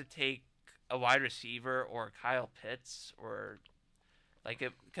just to take a wide receiver or Kyle Pitts or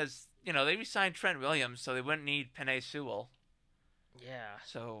because they re-signed Trent Williams, so they wouldn't need Penei Sewell. Yeah.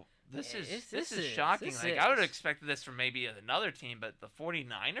 So this is shocking. I would have expected this from maybe another team, but the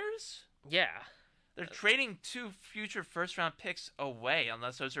 49ers? Yeah. They're trading 2 future first-round picks away,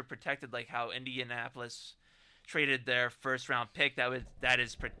 unless those are protected, like how Indianapolis traded their first-round pick that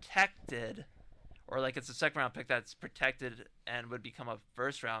is protected, or like it's a second-round pick that's protected and would become a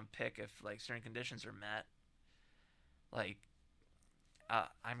first-round pick if certain conditions are met. I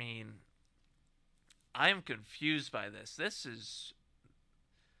mean, I am confused by this. This is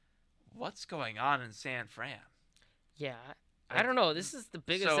what's going on in San Fran. Yeah, I don't know. This is the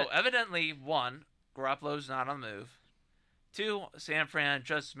biggest. So evidently, 1, Garoppolo's not on the move. 2, San Fran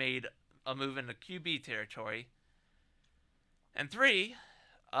just made a move into QB territory. And 3,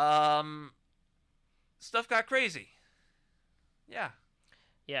 stuff got crazy. Yeah.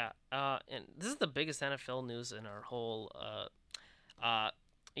 Yeah, and this is the biggest NFL news in our whole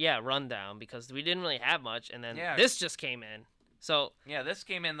rundown, because we didn't really have much, and then this just came in. So yeah, this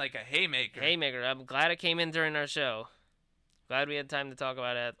came in like a haymaker. I'm glad it came in during our show. Glad we had time to talk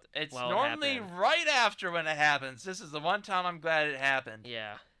about it. It's normally right after when it happens. This is the one time I'm glad it happened.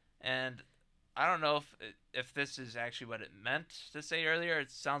 Yeah. And I don't know if this is actually what it meant to say earlier.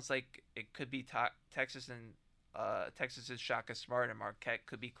 It sounds like it could be Texas and Texas's Shaka Smart and Marquette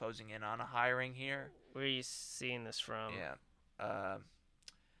could be closing in on a hiring here. Where are you seeing this from? Yeah.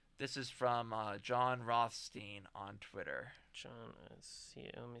 This is from John Rothstein on Twitter.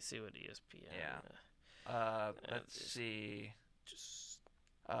 Let me see what ESPN. Yeah. Let's see.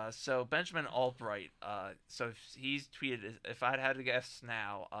 So Benjamin Albright. So he's tweeted, if I'd had to guess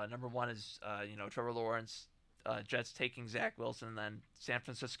now, number 1 is Trevor Lawrence, Jets taking Zach Wilson, and then San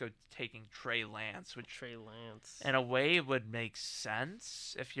Francisco taking Trey Lance, which in a way would make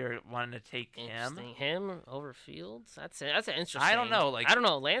sense if you're wanting to take him. Him over Fields. That's interesting. I don't know. I don't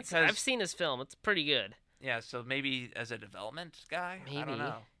know. Lance. I've seen his film. It's pretty good. Yeah. So maybe as a development guy. Maybe. I don't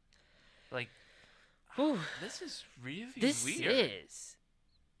know. This is really weird. This is.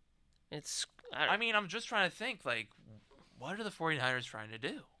 It's I mean, I'm just trying to think, like, what are the 49ers trying to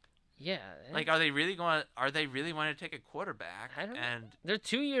do? Yeah. Like, are they really want to take a quarterback? I don't know. And They're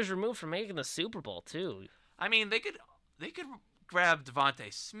 2 years removed from making the Super Bowl, too. I mean, they could grab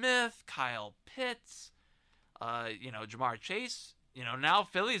Devontae Smith, Kyle Pitts, Jamar Chase. Now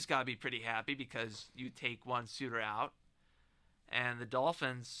Philly's got to be pretty happy because you take one suitor out. And the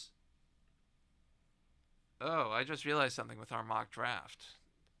Dolphins... Oh, I just realized something with our mock draft.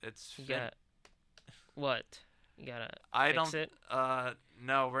 What? You gotta fix it?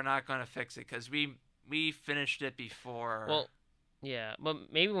 No, we're not going to fix it because we finished it before. Well, yeah,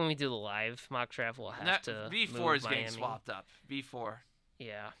 but maybe when we do the live mock draft, we'll have to V4 move is getting Miami. swapped up. V4.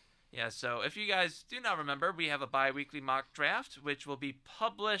 Yeah. Yeah, so if you guys do not remember, we have a bi-weekly mock draft, which will be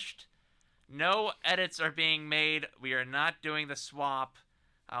published. No edits are being made. We are not doing the swap.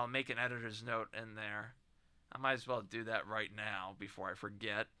 I'll make an editor's note in there. I might as well do that right now before I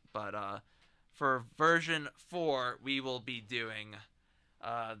forget. But for version 4, we will be doing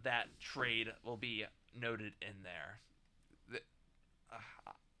that trade will be noted in there.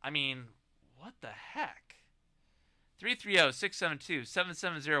 I mean, what the heck?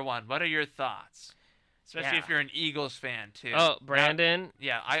 330-672-7701. What are your thoughts? Especially if you're an Eagles fan, too. Oh, Brandon?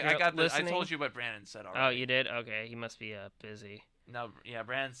 I got the. I told you what Brandon said already. Oh, you did? Okay, he must be busy. No, yeah,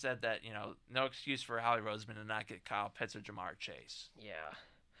 Brandon said that, no excuse for Howie Roseman to not get Kyle Pitts or Jamar Chase. Yeah.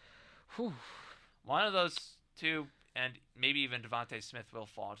 Whew. One of those two, and maybe even Devontae Smith, will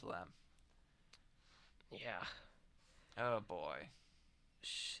fall to them. Yeah. Oh, boy.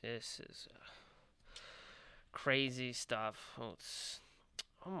 This is crazy stuff. Oh, it's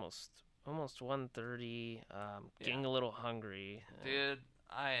almost 1:30. Getting a little hungry. Dude,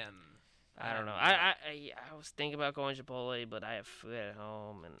 I don't know. I was thinking about going Chipotle, but I have food at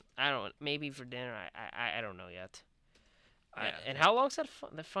home, and I don't. Maybe for dinner. I don't know yet. Yeah. And how long's that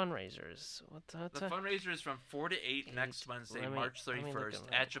the fundraiser is? The fundraiser is from 4 to 8 next Wednesday, March 31st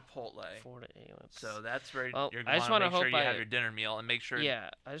at Chipotle. 4 to 8. So that's where you're going to make sure you have your dinner meal and make sure. Yeah,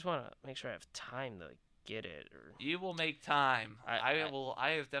 I just want to make sure I have time to get it. You will make time.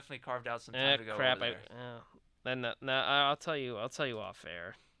 I have definitely carved out some time to go crap, over there. Then I'll tell you off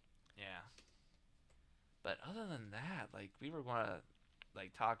air. Yeah. But other than that, like, we were going to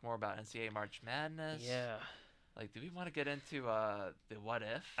talk more about NCAA March Madness. Yeah. Like, do we want to get into the what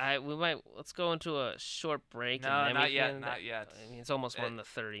if? Let's go into a short break. No, and then not yet. Not yet. I mean, it's almost on the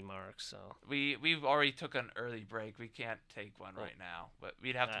 30 mark, so we've already took an early break. We can't take one right now, but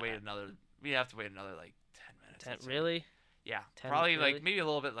we'd have to wait another. We'd have to wait another 10 minutes. 10 really? Yeah, 10, probably really? maybe a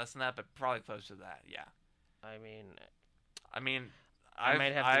little bit less than that, but probably close to that. Yeah. I mean,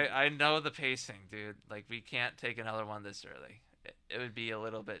 I know the pacing, dude. Like, we can't take another one this early. It would be a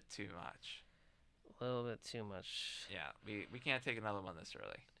little bit too much. A little bit too much. Yeah, we can't take another one this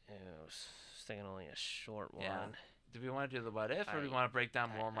early. Yeah, I was thinking only a short one. Yeah. Do we want to do the what if, or do we want to break down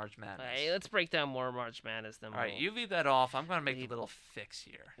more March Madness? Let's break down more March Madness. Then all right, you leave that off. I'm going to make a little fix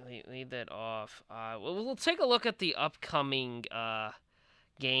here. Leave that off. We'll take a look at the upcoming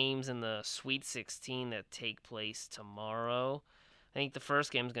games in the Sweet 16 that take place tomorrow. I think the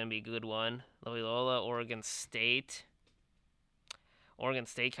first game is going to be a good one. Loyola, Oregon State. Oregon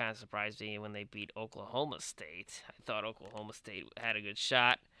State kind of surprised me when they beat Oklahoma State. I thought Oklahoma State had a good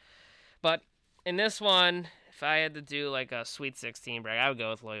shot. But in this one, if I had to do like a Sweet 16 break, I would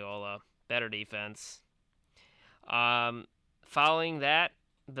go with Loyola. Better defense. Following that,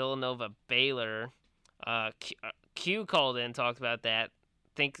 Villanova-Baylor. Q called in, talked about that.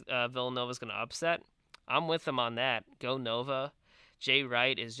 Think Villanova's going to upset. I'm with him on that. Go Nova. Jay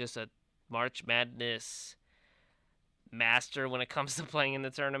Wright is just a March Madness master when it comes to playing in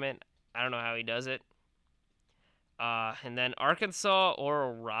the tournament. I don't know how he does it. And then Arkansas,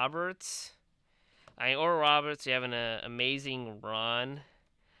 Oral Roberts. Oral Roberts, you have an amazing run,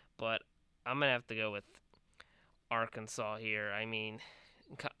 but I'm going to have to go with Arkansas here. I mean,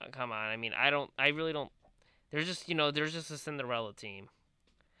 come on. I mean, I really don't. They're just a Cinderella team.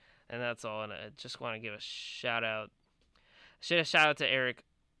 And that's all. And I just want to give a shout out. Shout out to Eric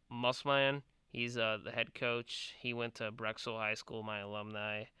Musselman. He's the head coach. He went to Brexel High School, my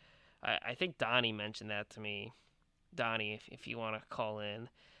alumni. I think Donnie mentioned that to me. Donnie, if you want to call in.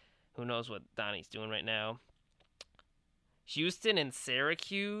 Who knows what Donnie's doing right now. Houston and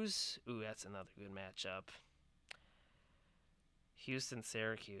Syracuse. Ooh, that's another good matchup.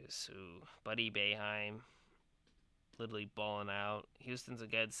 Houston-Syracuse. Ooh, Buddy Boeheim. Literally balling out. Houston's a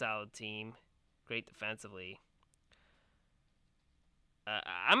good, solid team. Great defensively.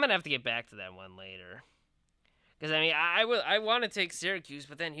 I'm going to have to get back to that one later. Because, I mean, I want to take Syracuse,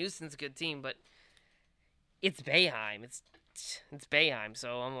 but then Houston's a good team. But it's Boeheim. It's Boeheim.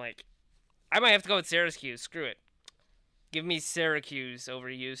 So I'm like, I might have to go with Syracuse. Screw it. Give me Syracuse over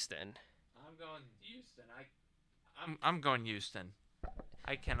Houston. I'm going Houston. I'm going Houston.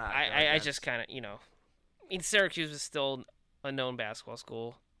 I cannot. I just kind of, I mean, Syracuse is still a known basketball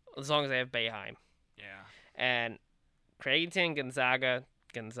school as long as they have Boeheim. Yeah. And Creighton, Gonzaga's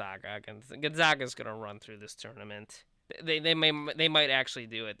going to run through this tournament. They might actually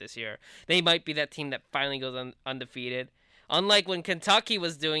do it this year. They might be that team that finally goes undefeated. Unlike when Kentucky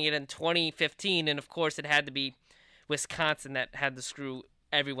was doing it in 2015, and of course it had to be Wisconsin that had to screw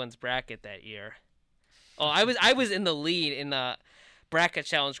everyone's bracket that year. Oh, I was in the lead in the bracket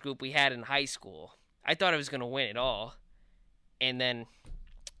challenge group we had in high school. I thought I was going to win it all. And then,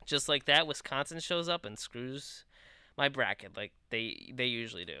 just like that, Wisconsin shows up and screws my bracket like they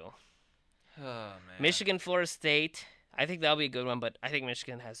usually do. Oh, man. Michigan, Florida State. I think that'll be a good one, but I think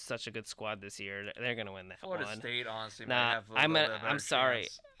Michigan has such a good squad this year. They're going to win that Florida one. State, honestly, nah, might have a little bit better I'm sorry.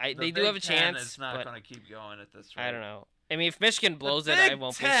 chance. They do have a chance. It's not but going to keep going at this rate. I don't know. I mean, if Michigan blows it, Big I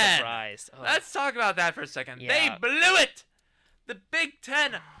won't be Ten. surprised. Oh. Let's talk about that for a second. Yeah. They blew it. The Big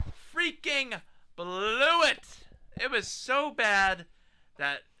Ten freaking blew it. It was so bad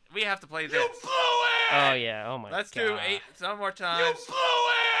that we have to play this. You blew it! Oh, yeah. Oh, my Let's God. do 8 some more times. You blew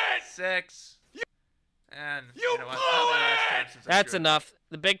it! 6. And You know what? blew That'll be the last time since I That's drew it. enough.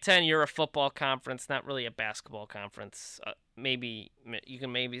 The Big Ten, you're a football conference, not really a basketball conference. Maybe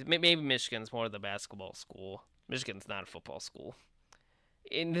Michigan's more the basketball school. Michigan's not a football school.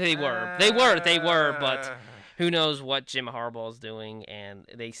 And they were, but who knows what Jim Harbaugh's doing, and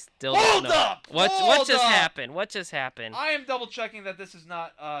they still Hold don't know. up! What Hold just up! happened? What just happened? I am double checking that this is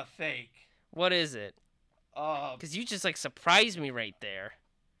not fake. What is it? Uh, Because you just surprised me right there.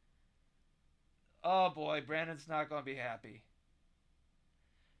 oh boy, Brandon's not going to be happy.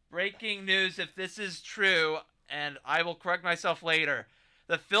 Breaking news, if this is true, and I will correct myself later,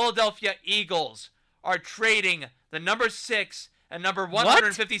 the Philadelphia Eagles are trading the number 6 and number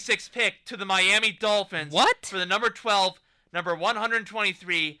 156 pick to the Miami Dolphins. What? For the number 12, number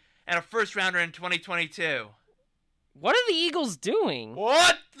 123, and a first rounder in 2022. What are the Eagles doing?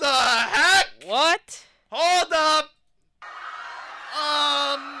 What the heck? What? Hold up.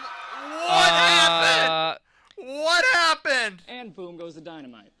 What happened? What happened? And boom goes the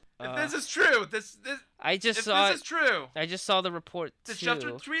dynamite. If this is true, this I just if saw this is true. I just saw the report Did too.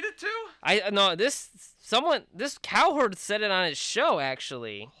 Schefter tweet it too? This Cowherd said it on his show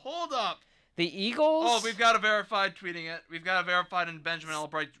actually. Hold up. The Eagles. Oh, we've got a verified tweeting it. We've got a verified, and Benjamin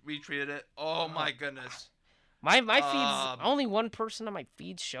Albright retweeted it. Oh my goodness. My feed's only one person on my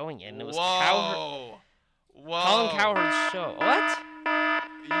feed's showing it, and it was Cowherd. Whoa. Colin Cowherd's show. What?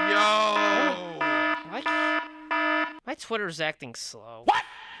 Yo. My Twitter's acting slow. What?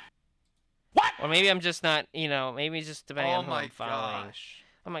 Or maybe I'm just not, maybe it's just depending Oh on who my I'm following. gosh.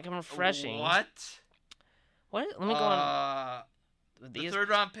 I'm refreshing. What? What? Let me go on. The third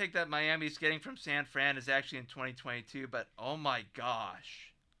round pick that Miami's getting from San Fran is actually in 2022, but oh my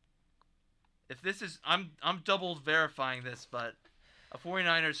gosh. If this is, I'm double verifying this, but a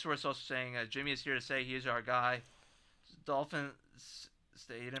 49ers source also saying Jimmy is here to say he's our guy. Dolphins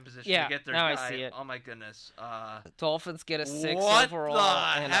stayed in position Yeah, to get their now guy. I see it. Oh my goodness. Dolphins get a 6 what overall.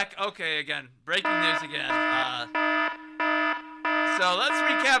 the heck? Okay, again, breaking news again. So let's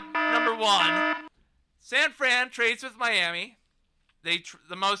recap number 1. San Fran trades with Miami.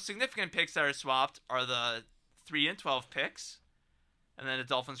 The most significant picks that are swapped are the 3 and 12 picks. And then the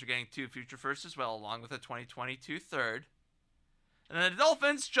Dolphins are getting 2 future firsts as well, along with a 2022 third. And then the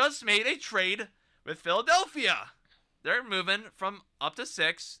Dolphins just made a trade with Philadelphia. They're moving from up to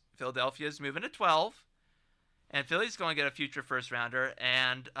 6. Philadelphia's moving to 12. And Philly's going to get a future first rounder.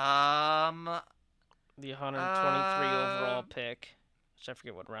 And, the 123 overall pick. I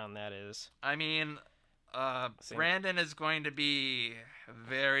forget what round that is. I mean, Brandon is going to be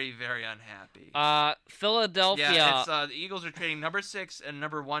very, very unhappy. Philadelphia. Yeah, it's, the Eagles are trading number 6 and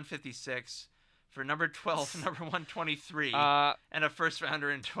number 156 for number 12 and number 123 and a first rounder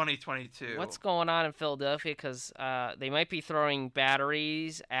in 2022. What's going on in Philadelphia? Because they might be throwing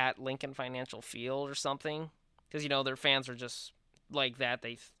batteries at Lincoln Financial Field or something. Because, their fans are just like that.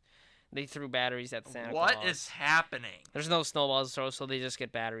 They threw batteries at Santa Claus. What is happening? There's no snowballs to throw, so they just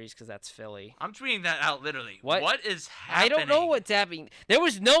get batteries because that's Philly. I'm tweeting that out literally. What is happening? I don't know what's happening. There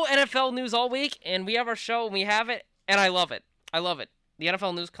was no NFL news all week, and we have our show, and we have it, and I love it. I love it. The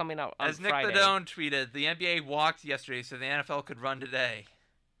NFL news coming out on As Nick Friday. Bedone tweeted, the NBA walked yesterday so the NFL could run today.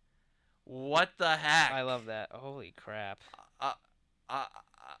 What the heck? I love that. Holy crap.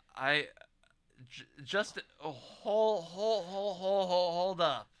 Just hold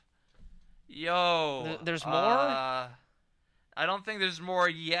up. Yo. There's more? I don't think there's more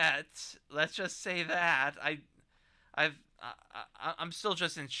yet. Let's just say that. I'm still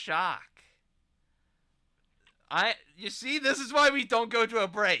just in shock. You see, this is why we don't go to a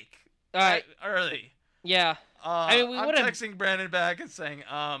break. All right. Early. Yeah. I mean, I'm texting Brandon back and saying,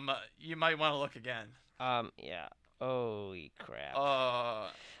 you might want to look again. Yeah. Holy crap. All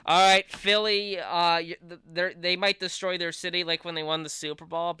right, Philly. They might destroy their city like when they won the Super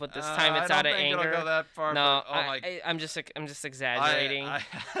Bowl, but this time it's out of anger. I don't think it'll go that far. No, But, I'm just exaggerating.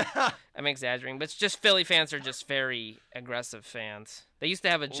 I'm exaggerating, but it's just Philly fans are just very aggressive fans. They used to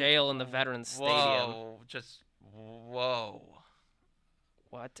have a jail in the Veterans Stadium. Whoa.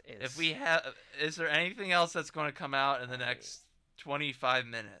 What is? Is there anything else that's going to come out in the next 25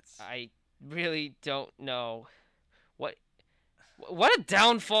 minutes? I really don't know. What a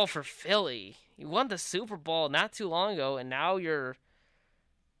downfall for Philly. You won the Super Bowl not too long ago, and now you're...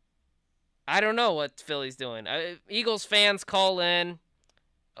 I don't know what Philly's doing. Eagles fans call in.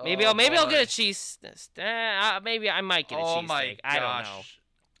 Maybe I'll get a cheese. Maybe I might get a cheesesteak. I don't know.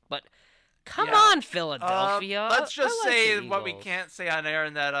 But come on, Philadelphia. Let's just say the what we Eagles. can't say on air,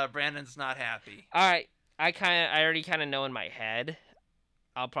 and that Brandon's not happy. All right, I already kind of know in my head.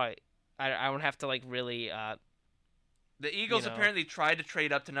 I won't have to like really. The Eagles apparently tried to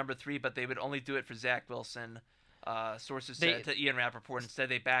trade up to number 3, but they would only do it for Zach Wilson. Sources said to Ian Rappaport. Instead,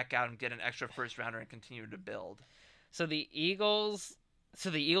 they back out and get an extra first rounder and continue to build. So the Eagles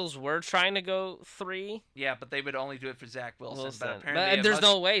were trying to go 3. Yeah, but they would only do it for Zach Wilson. But apparently, there's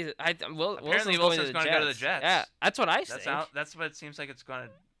no way. Apparently, Wilson's going to go to the Jets. Yeah, that's what I think. That's what it seems like it's going to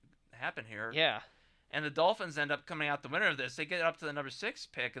happen here. Yeah. And the Dolphins end up coming out the winner of this. They get up to the number 6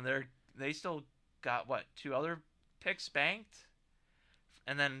 pick, and they still got 2 other picks banked,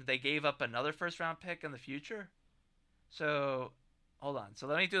 and then they gave up another first round pick in the future. So hold on. So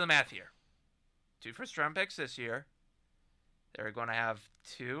let me do the math here. 2 first round picks this year. They're going to have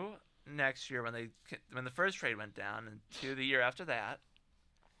 2 next year when the first trade went down, and 2 the year after that.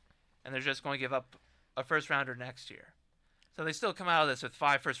 And they're just going to give up a first rounder next year. So they still come out of this with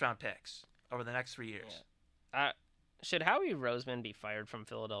 5 first round picks over the next 3 years. Yeah. Should Howie Roseman be fired from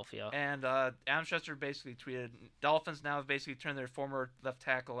Philadelphia? And Adam Schefter basically tweeted, Dolphins now have basically turned their former left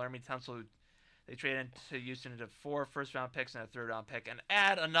tackle, Laramie Tunsil, who they traded to Houston, into 4 first-round picks and a third-round pick, and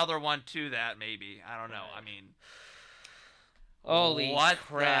add another one to that, maybe. I don't know. I mean, holy what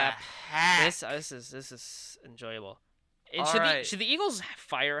crap! The heck? This is enjoyable. And should the Eagles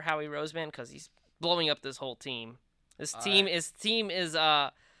fire Howie Roseman because he's blowing up this whole team? This team is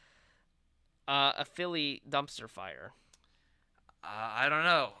a Philly dumpster fire. I don't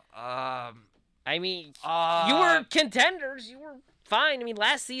know. I mean, you were contenders. You were fine. I mean,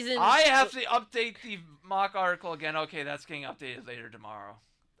 last season. I have to update the mock article again. Okay, that's getting updated later tomorrow.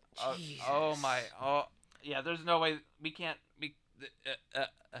 Oh my. Oh yeah. There's no way we can't. All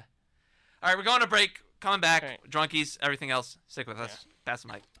right, we're going to break. Coming back. Right. Drunkies. Everything else. Stick with us. Pass the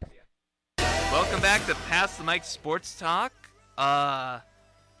mic. Welcome back to Pass the Mic Sports Talk. Yeah,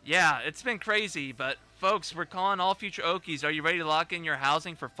 it's been crazy, but folks, we're calling all future Okies. Are you ready to lock in your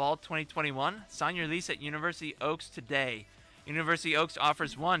housing for fall 2021? Sign your lease at University Oaks today. University Oaks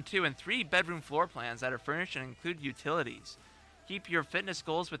offers 1, 2, and 3 bedroom floor plans that are furnished and include utilities. Keep your fitness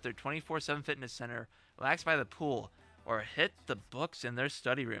goals with their 24/7 fitness center, relax by the pool, or hit the books in their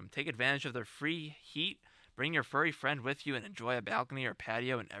study room. Take advantage of their free heat. Bring your furry friend with you and enjoy a balcony or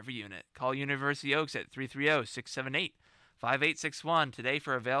patio in every unit. Call University Oaks at 330-678-5861 today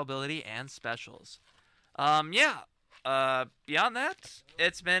for availability and specials. Beyond that,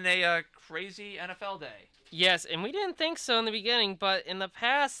 it's been a crazy NFL day. Yes, and we didn't think so in the beginning, but in the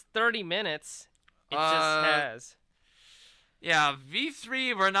past 30 minutes, it just has. Yeah,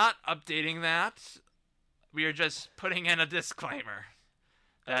 V3, we're not updating that. We are just putting in a disclaimer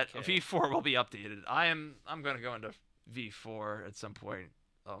that V4 will be updated. I'm going to go into V4 at some point.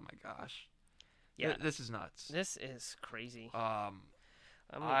 Oh my gosh. Yeah, this is nuts. This is crazy. I'm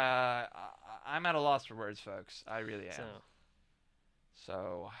at a loss for words, folks. I really am.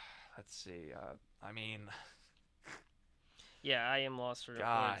 So let's see. Yeah, I am lost for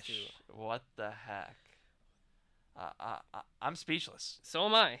words too. What the heck? I'm speechless. So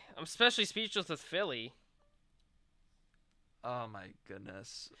am I. I'm especially speechless with Philly. Oh my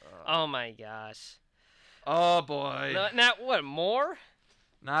goodness. Oh my gosh. Oh boy. Not what more?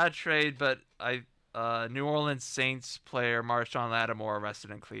 Not a trade, but New Orleans Saints player Marshawn Lattimore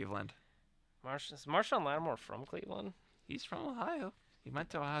arrested in Cleveland. Is Marshawn Lattimore from Cleveland? He's from Ohio. He went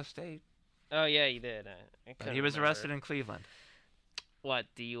to Ohio State. Oh yeah, he did. But he was arrested in Cleveland. What,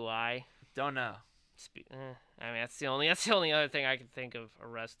 DUI? Don't know. I mean, that's the only other thing I can think of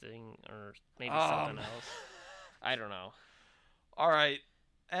arresting, or maybe something else. I don't know. All right,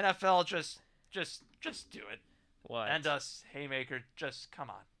 NFL, just do it. What? And us, Haymaker, just come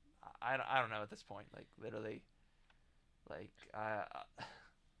on. I don't know at this point. Like literally,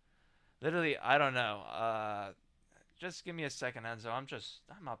 literally, I don't know. Just give me a second, Enzo. I'm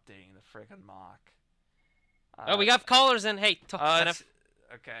updating the freaking mock. Oh, we got callers in. Hey,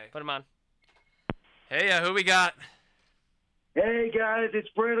 okay. Put them on. Hey, who we got? Hey guys, it's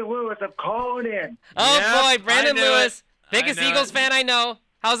Brandon Lewis. I'm calling in. Oh boy, Brandon Lewis, biggest I knew Eagles it. fan I know.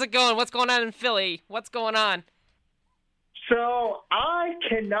 How's it going? What's going on in Philly? What's going on? So I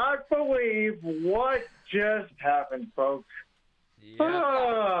cannot believe what just happened, folks.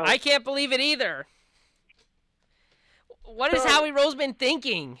 I can't believe it either. What is Howie Roseman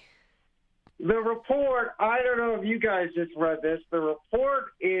thinking? The report, I don't know if you guys just read this. The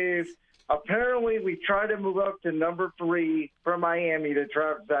report is apparently we tried to move up to number 3 for Miami to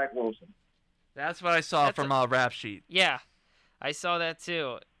draft Zach Wilson. That's what I saw from Rap Sheet. Yeah, I saw that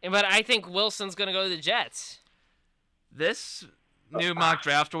too. But I think Wilson's going to go to the Jets. This new mock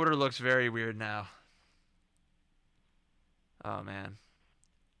draft order looks very weird now. Oh, man.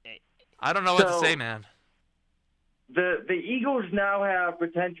 I don't know what to say, man. The Eagles now have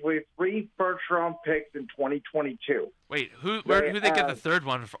potentially 3 first-round picks in 2022. Who they get the third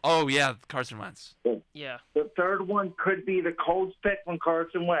one from? Oh, yeah, Carson Wentz. Yeah. The third one could be the Colts pick from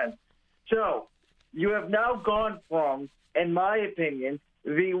Carson Wentz. So you have now gone from, in my opinion,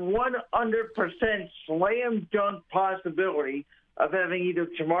 the 100% slam dunk possibility of having either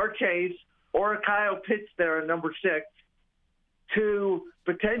Jamar Chase or Kyle Pitts there at number 6 to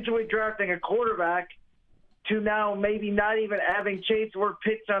potentially drafting a quarterback to now maybe not even having Chase or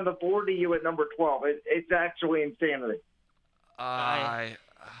Pitts on the board to you at number 12. It's actually insanity.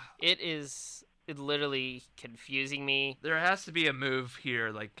 It is literally confusing me. There has to be a move here.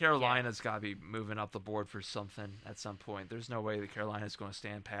 Like, Carolina's got to be moving up the board for something at some point. There's no way that Carolina's going to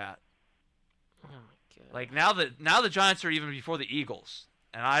stand pat. Oh, my God. Like, now the Giants are even before the Eagles.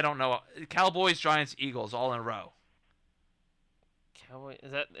 And I don't know. Cowboys, Giants, Eagles, all in a row.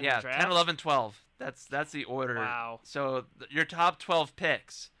 Is that in Yeah, the draft? 10, 11, 12. That's the order. Wow. So your top 12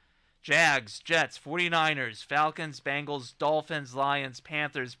 picks: Jags, Jets, 49ers, Falcons, Bengals, Dolphins, Lions,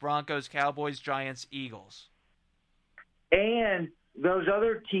 Panthers, Broncos, Cowboys, Giants, Eagles. And those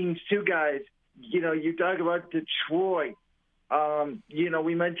other teams too, guys. You talk about Detroit.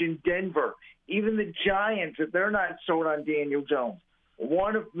 We mentioned Denver. Even the Giants, if they're not sold on Daniel Jones.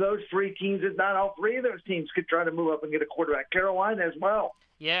 One of those 3 teams, if not all 3 of those teams, could try to move up and get a quarterback. Carolina as well.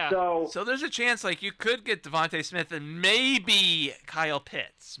 Yeah. So there's a chance, like, you could get Devontae Smith and maybe Kyle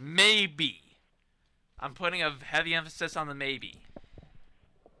Pitts. Maybe. I'm putting a heavy emphasis on the maybe.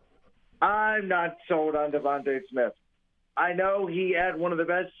 I'm not sold on Devontae Smith. I know he had one of the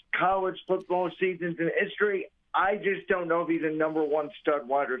best college football seasons in history. I just don't know if he's a number 1 stud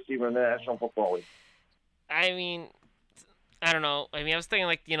wide receiver in the National Football League. I mean, I don't know. I was thinking,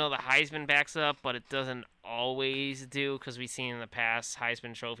 like, the Heisman backs up, but it doesn't always do, because we've seen in the past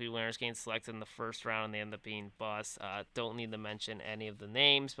Heisman Trophy winners getting selected in the first round and they end up being busts. Don't need to mention any of the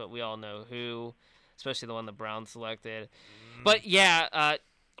names, but we all know who, especially the one the Browns selected. But, yeah, I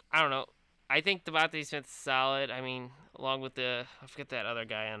don't know. I think Devontae Smith's solid. I mean, along with I forget that other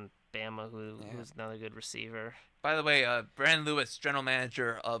guy on Bama who's another good receiver. By the way, Brandon Lewis, general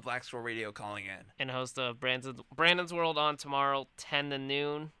manager of Black Squirrel Radio, calling in. And host of Brandon's World on tomorrow, 10 to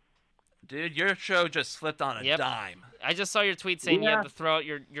noon. Dude, your show just slipped on a dime. I just saw your tweet saying you had to throw out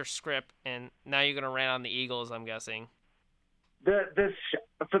your script, and now you're going to rant on the Eagles, I'm guessing.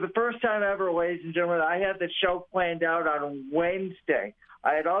 For the first time ever, ladies and gentlemen, I had the show planned out on Wednesday.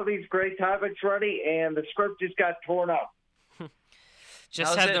 I had all these great topics ready, and the script just got torn up.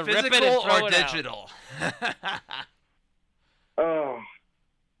 Just had to rip it and throw it digital?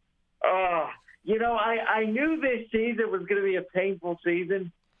 I knew this season was going to be a painful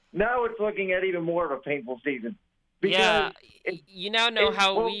season. Now it's looking at even more of a painful season. Yeah, you now know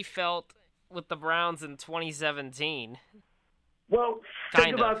how we felt with the Browns in 2017. Well,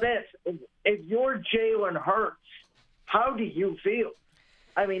 think about this. If you're Jalen Hurts, how do you feel?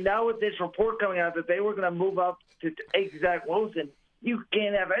 I mean, now with this report coming out that they were going to move up to take Zach Wilson, you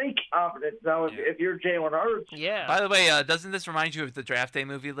can't have any confidence now if you're Jalen Hurts. Yeah. By the way, doesn't this remind you of the Draft Day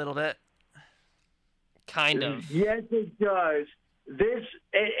movie a little bit? Kind of. Yes, it does.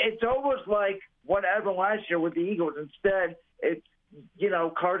 It's almost like what happened last year with the Eagles. Instead, it's,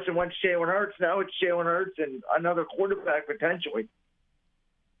 Carson Wentz, Jalen Hurts. Now it's Jalen Hurts and another quarterback potentially.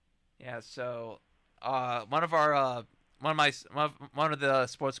 Yeah, so one of the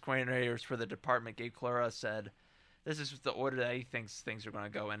sports coordinators for the department, Gabe Clara, said this is the order that he thinks things are going to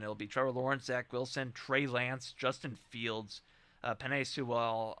go in. It'll be Trevor Lawrence, Zach Wilson, Trey Lance, Justin Fields, Penei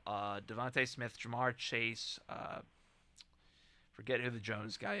Sewell, Devontae Smith, Jamar Chase, forget who the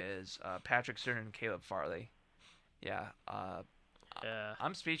Jones guy is, Patrick Stern, and Caleb Farley. Yeah.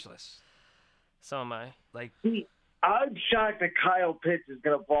 I'm speechless. So am I. Like, I'm shocked that Kyle Pitts is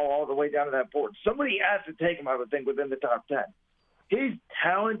going to fall all the way down to that board. Somebody has to take him, I would think, within the top 10. His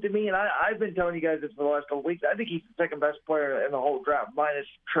talent to me, and I've been telling you guys this for the last couple of weeks, I think he's the second best player in the whole draft, minus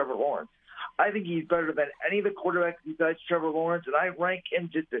Trevor Lawrence. I think he's better than any of the quarterbacks besides Trevor Lawrence, and I rank him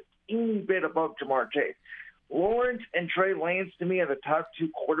just a teeny bit above Jamar Chase. Lawrence and Trey Lance, to me, are the top 2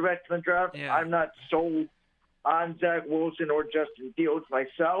 quarterbacks in the draft. Yeah. I'm not sold on Zach Wilson or Justin Fields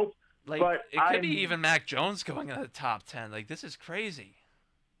myself. Like, but it could be even Mac Jones going in the top 10. Like, this is crazy.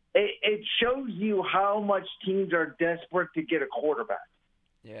 It shows you how much teams are desperate to get a quarterback.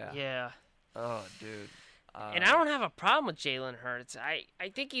 Yeah. Yeah. Oh, dude. And I don't have a problem with Jalen Hurts. I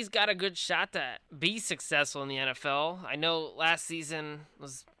think he's got a good shot to be successful in the NFL. I know last season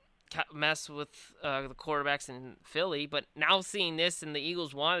was a mess with the quarterbacks in Philly, but now seeing this and the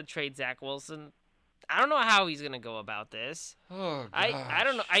Eagles want to trade Zach Wilson, I don't know how he's going to go about this. Oh, I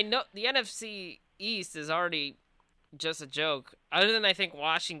don't know. I know the NFC East is already just a joke. Other than I think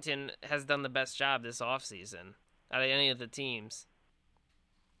Washington has done the best job this offseason out of any of the teams.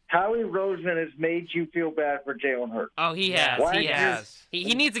 Howie Roseman has made you feel bad for Jalen Hurts. Oh, he has.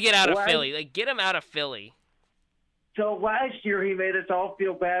 He needs to get out of Philly. Like, get him out of Philly. So last year he made us all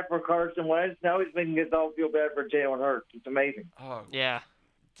feel bad for Carson Wentz. Now he's making us all feel bad for Jalen Hurts. It's amazing. Oh, yeah.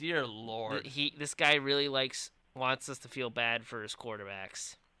 Dear Lord. This guy really wants us to feel bad for his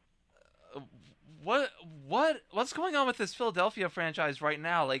quarterbacks. What's going on with this Philadelphia franchise right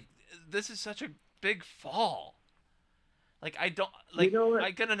now? Like, this is such a big fall. Like, I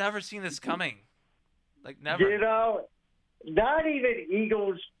could have never seen this coming. Like, never. You know, not even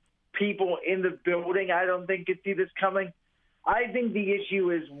Eagles people in the building, I don't think, could see this coming. I think the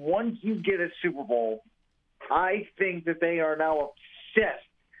issue is once you get a Super Bowl, I think that they are now obsessed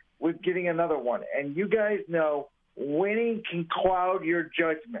with getting another one. And you guys know winning can cloud your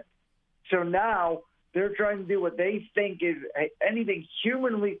judgment. So now they're trying to do what they think is anything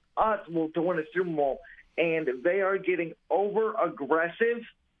humanly possible to win a Super Bowl. And they are getting over-aggressive,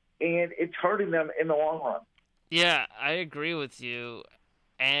 and it's hurting them in the long run. Yeah, I agree with you.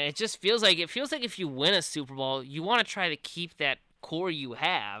 And it just feels like if you win a Super Bowl, you want to try to keep that core you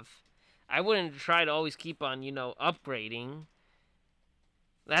have. I wouldn't try to always keep on, upgrading.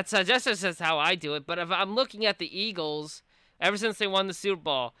 That's just how I do it. But if I'm looking at the Eagles, ever since they won the Super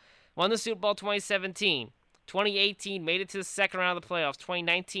Bowl 2017, 2018, made it to the second round of the playoffs,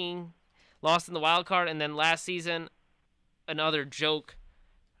 2019, lost in the wild card, and then last season, another joke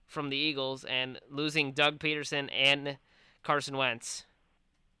from the Eagles and losing Doug Peterson and Carson Wentz.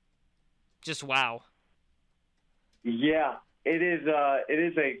 Just wow. Yeah, it is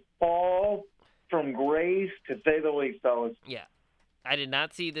a fall from grace, to say the least, fellas. Yeah. I did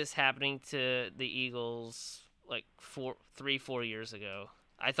not see this happening to the Eagles like 4 years ago.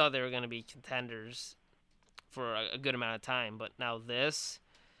 I thought they were going to be contenders for a good amount of time, but now this,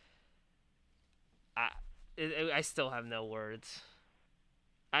 I still have no words.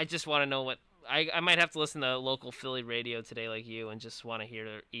 I just want to know what I might have to listen to local Philly radio today, like you, and just want to hear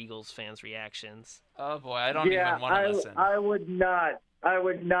the Eagles fans' reactions. Oh boy, I don't even want to listen. I would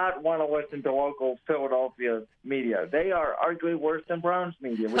not want to listen to local Philadelphia media. They are arguably worse than Browns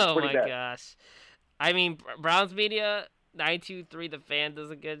media. Oh my gosh! I mean, Browns media 923 The Fan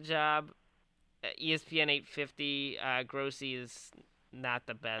does a good job. ESPN 850 Grossi is not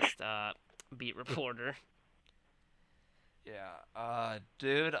the best beat reporter. Yeah,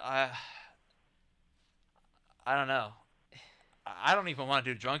 dude, I don't know. I don't even want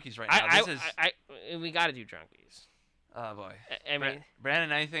to do Drunkies right now. We got to do Drunkies. Oh boy. I mean,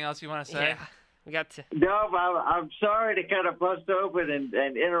 Brandon, anything else you want to say? Yeah, we got to. No, I'm sorry to kind of bust open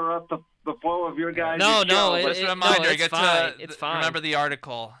and interrupt the flow of your guys' No, just a reminder. it's fine. It's fine. Remember the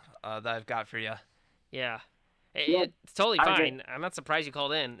article that I've got for you. Yeah. It's totally fine. I'm not surprised you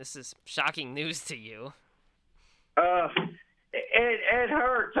called in. This is shocking news to you. It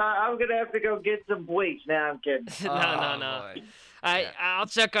hurts. I'm gonna have to go get some bleach. Now I'm kidding. No. I'll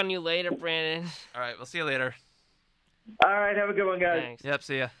check on you later, Brandon. All right, we'll see you later. All right, have a good one, guys. Thanks. Yep,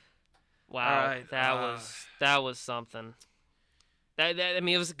 see ya. Wow, all right, that was something. I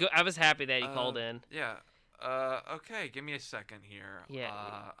mean, it was good. I was happy that you called in. Yeah. Okay, give me a second here. Yeah.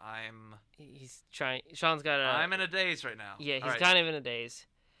 He's trying. Sean's got a. I'm in a daze right now. Yeah, he's kind of in a daze.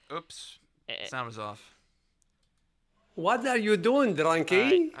 Oops. Sound was off. What are you doing,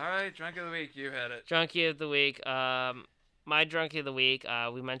 Drunkie? All right, Drunk of the Week, you had it. Drunkie of the Week. my drunkie of the week,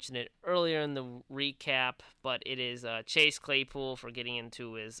 we mentioned it earlier in the recap, but it is Chase Claypool for getting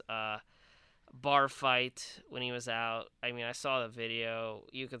into his bar fight when he was out. I mean, I saw the video.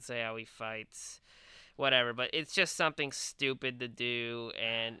 You could say how he fights, whatever, but it's just something stupid to do.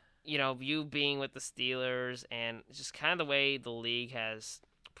 And, you know, you being with the Steelers and just kind of the way the league has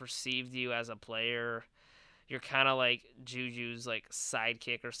perceived you as a player, you're kind of like Juju's like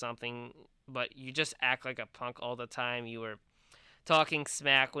sidekick or something, but you just act like a punk all the time. You were talking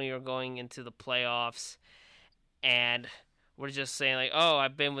smack when you were going into the playoffs, and we're just saying like, oh,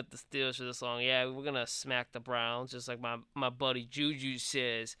 I've been with the Steelers for this long. Yeah, we're going to smack the Browns, just like my buddy Juju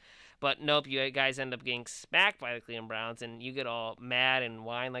says. But nope, you guys end up getting smacked by the Cleveland Browns, and you get all mad and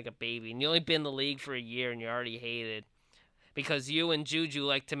whine like a baby. And you only been in the league for a year, and you're already hated. Because you and Juju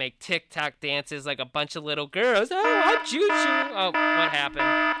like to make TikTok dances like a bunch of little girls. Oh, I'm Juju. Oh, what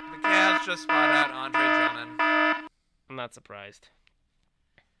happened? The Cavs just spot out Andre Drummond. I'm not surprised.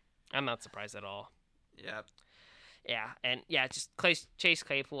 I'm not surprised at all. Yep. Yeah, and yeah, just Chase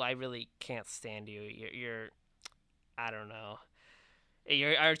Claypool, I really can't stand you. You're I don't know.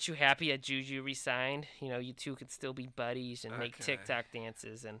 Aren't you happy that Juju resigned? You know, you two could still be buddies and make TikTok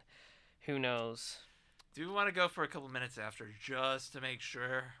dances, and who knows. Do we want to go for a couple minutes after just to make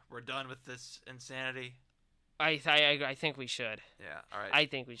sure we're done with this insanity? I think we should. Yeah, all right. I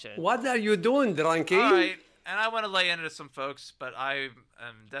think we should. What are you doing, drunkie? All right, and I want to lay into some folks, but I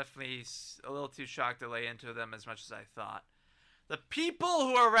am definitely a little too shocked to lay into them as much as I thought. The people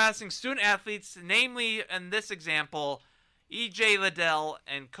who are harassing student athletes, namely in this example, E.J. Liddell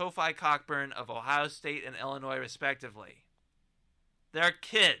and Kofi Cockburn of Ohio State and Illinois, respectively. They're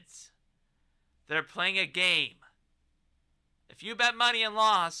kids. They're playing a game. If you bet money and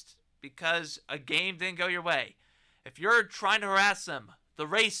lost because a game didn't go your way, if you're trying to harass them, the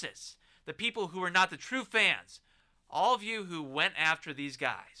racists, the people who are not the true fans, all of you who went after these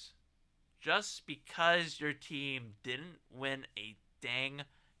guys, just because your team didn't win a dang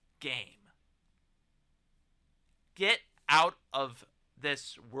game, get out of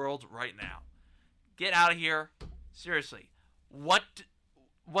this world right now. Get out of here. Seriously. What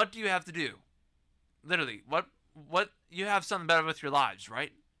do you have to do? Literally, what you have something better with your lives,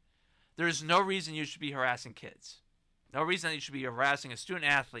 right? There's no reason you should be harassing kids. No reason that you should be harassing a student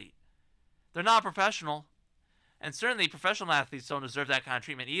athlete. They're not professional. And certainly professional athletes don't deserve that kind of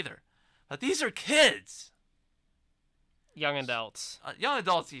treatment either. But these are kids. Young adults. Young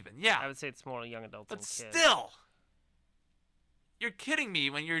adults even, yeah. I would say it's more young adults but than kids. But still, you're kidding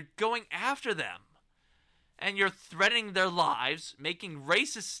me when you're going after them. And you're threatening their lives, making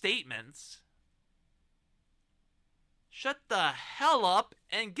racist statements. Shut the hell up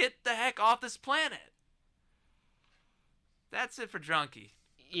and get the heck off this planet. That's it for Drunkie.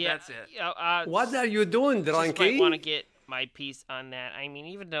 Yeah, that's it. What are you doing, Drunkie? I want to get my piece on that. I mean,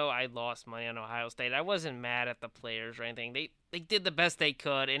 even though I lost money on Ohio State, I wasn't mad at the players or anything. They did the best they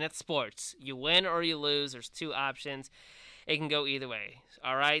could, and it's sports. You win or you lose. There's two options. It can go either way,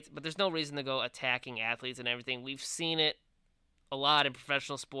 all right? But there's no reason to go attacking athletes and everything. We've seen it a lot in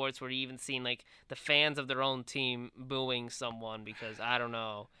professional sports where you even seen like the fans of their own team booing someone because, I don't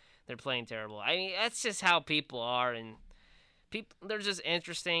know, they're playing terrible. I mean, that's just how people are, and people, they're just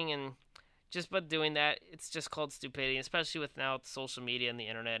interesting, and just by doing that, it's just called stupidity, especially with now social media and the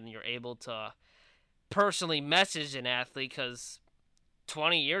internet, and you're able to personally message an athlete because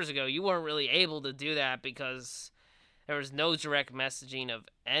 20 years ago you weren't really able to do that because there was no direct messaging of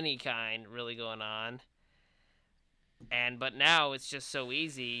any kind really going on. But now it's just so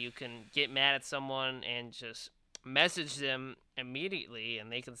easy. You can get mad at someone and just message them immediately,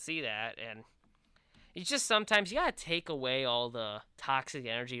 and they can see that. And it's just sometimes you gotta take away all the toxic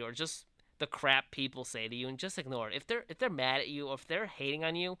energy or just the crap people say to you and just ignore it. If they're mad at you or if they're hating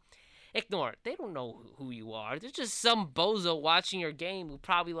on you, ignore it. They don't know who you are. They're just some bozo watching your game who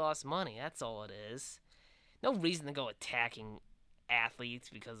probably lost money. That's all it is. No reason to go attacking athletes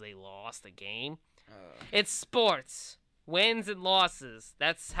because they lost the game. It's sports. Wins and losses.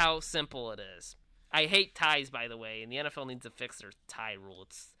 That's how simple it is. I hate ties, by the way, and the NFL needs to fix their tie rule.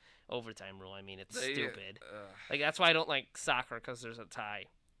 It's overtime rule. I mean, it's stupid. Like, that's why I don't like soccer, because there's a tie.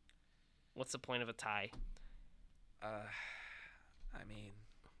 What's the point of a tie? I mean,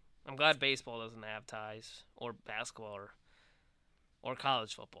 I'm glad baseball doesn't have ties, or basketball, or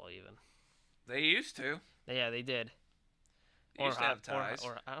college football even. They used to. Yeah, they did. They used to have ties.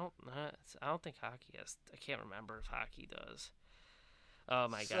 Or I don't think hockey has. I can't remember if hockey does. Oh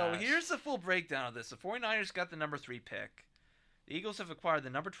my god. So here's the full breakdown of this. The 49ers got the number 3 pick. The Eagles have acquired the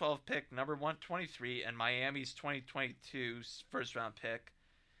number 12 pick, number 123, and Miami's 2022 first round pick.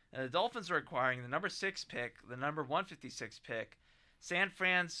 And the Dolphins are acquiring the number 6 pick, the number 156 pick, San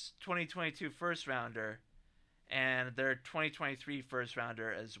Fran's 2022 first rounder, and their 2023 first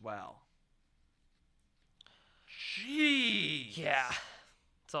rounder as well. Jeez. Yeah,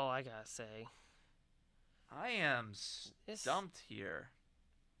 that's all I gotta say. I am stumped here.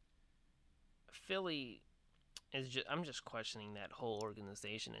 Philly is I'm just questioning that whole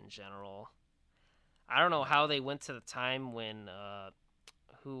organization in general. I don't know how they went to the time when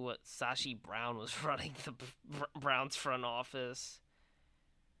Sashi Brown was running the Browns front office.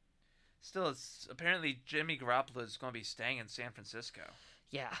 Still, it's apparently Jimmy Garoppolo is going to be staying in San Francisco.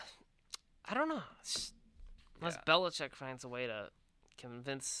 Yeah, I don't know. Unless Belichick finds a way to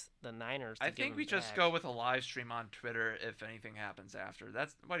convince the Niners to I give think him we back. just go with a live stream on Twitter if anything happens after.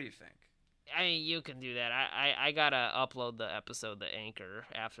 What do you think? I mean, you can do that. I gotta upload the episode to Anchor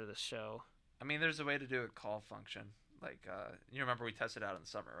after the show. I mean, there's a way to do a call function. Like, you remember we tested out in the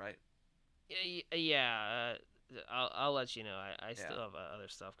summer, right? Yeah. I'll let you know. I still have other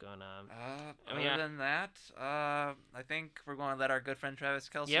stuff going on. Other than that, I think we're going to let our good friend Travis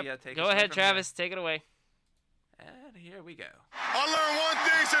Kelce take us Go away ahead, from Travis. Take it away. And here we go. I learned one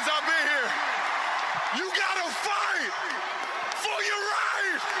thing since I've been here. You gotta fight for your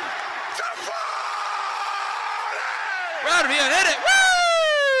right to party! Proud of you. Hit it.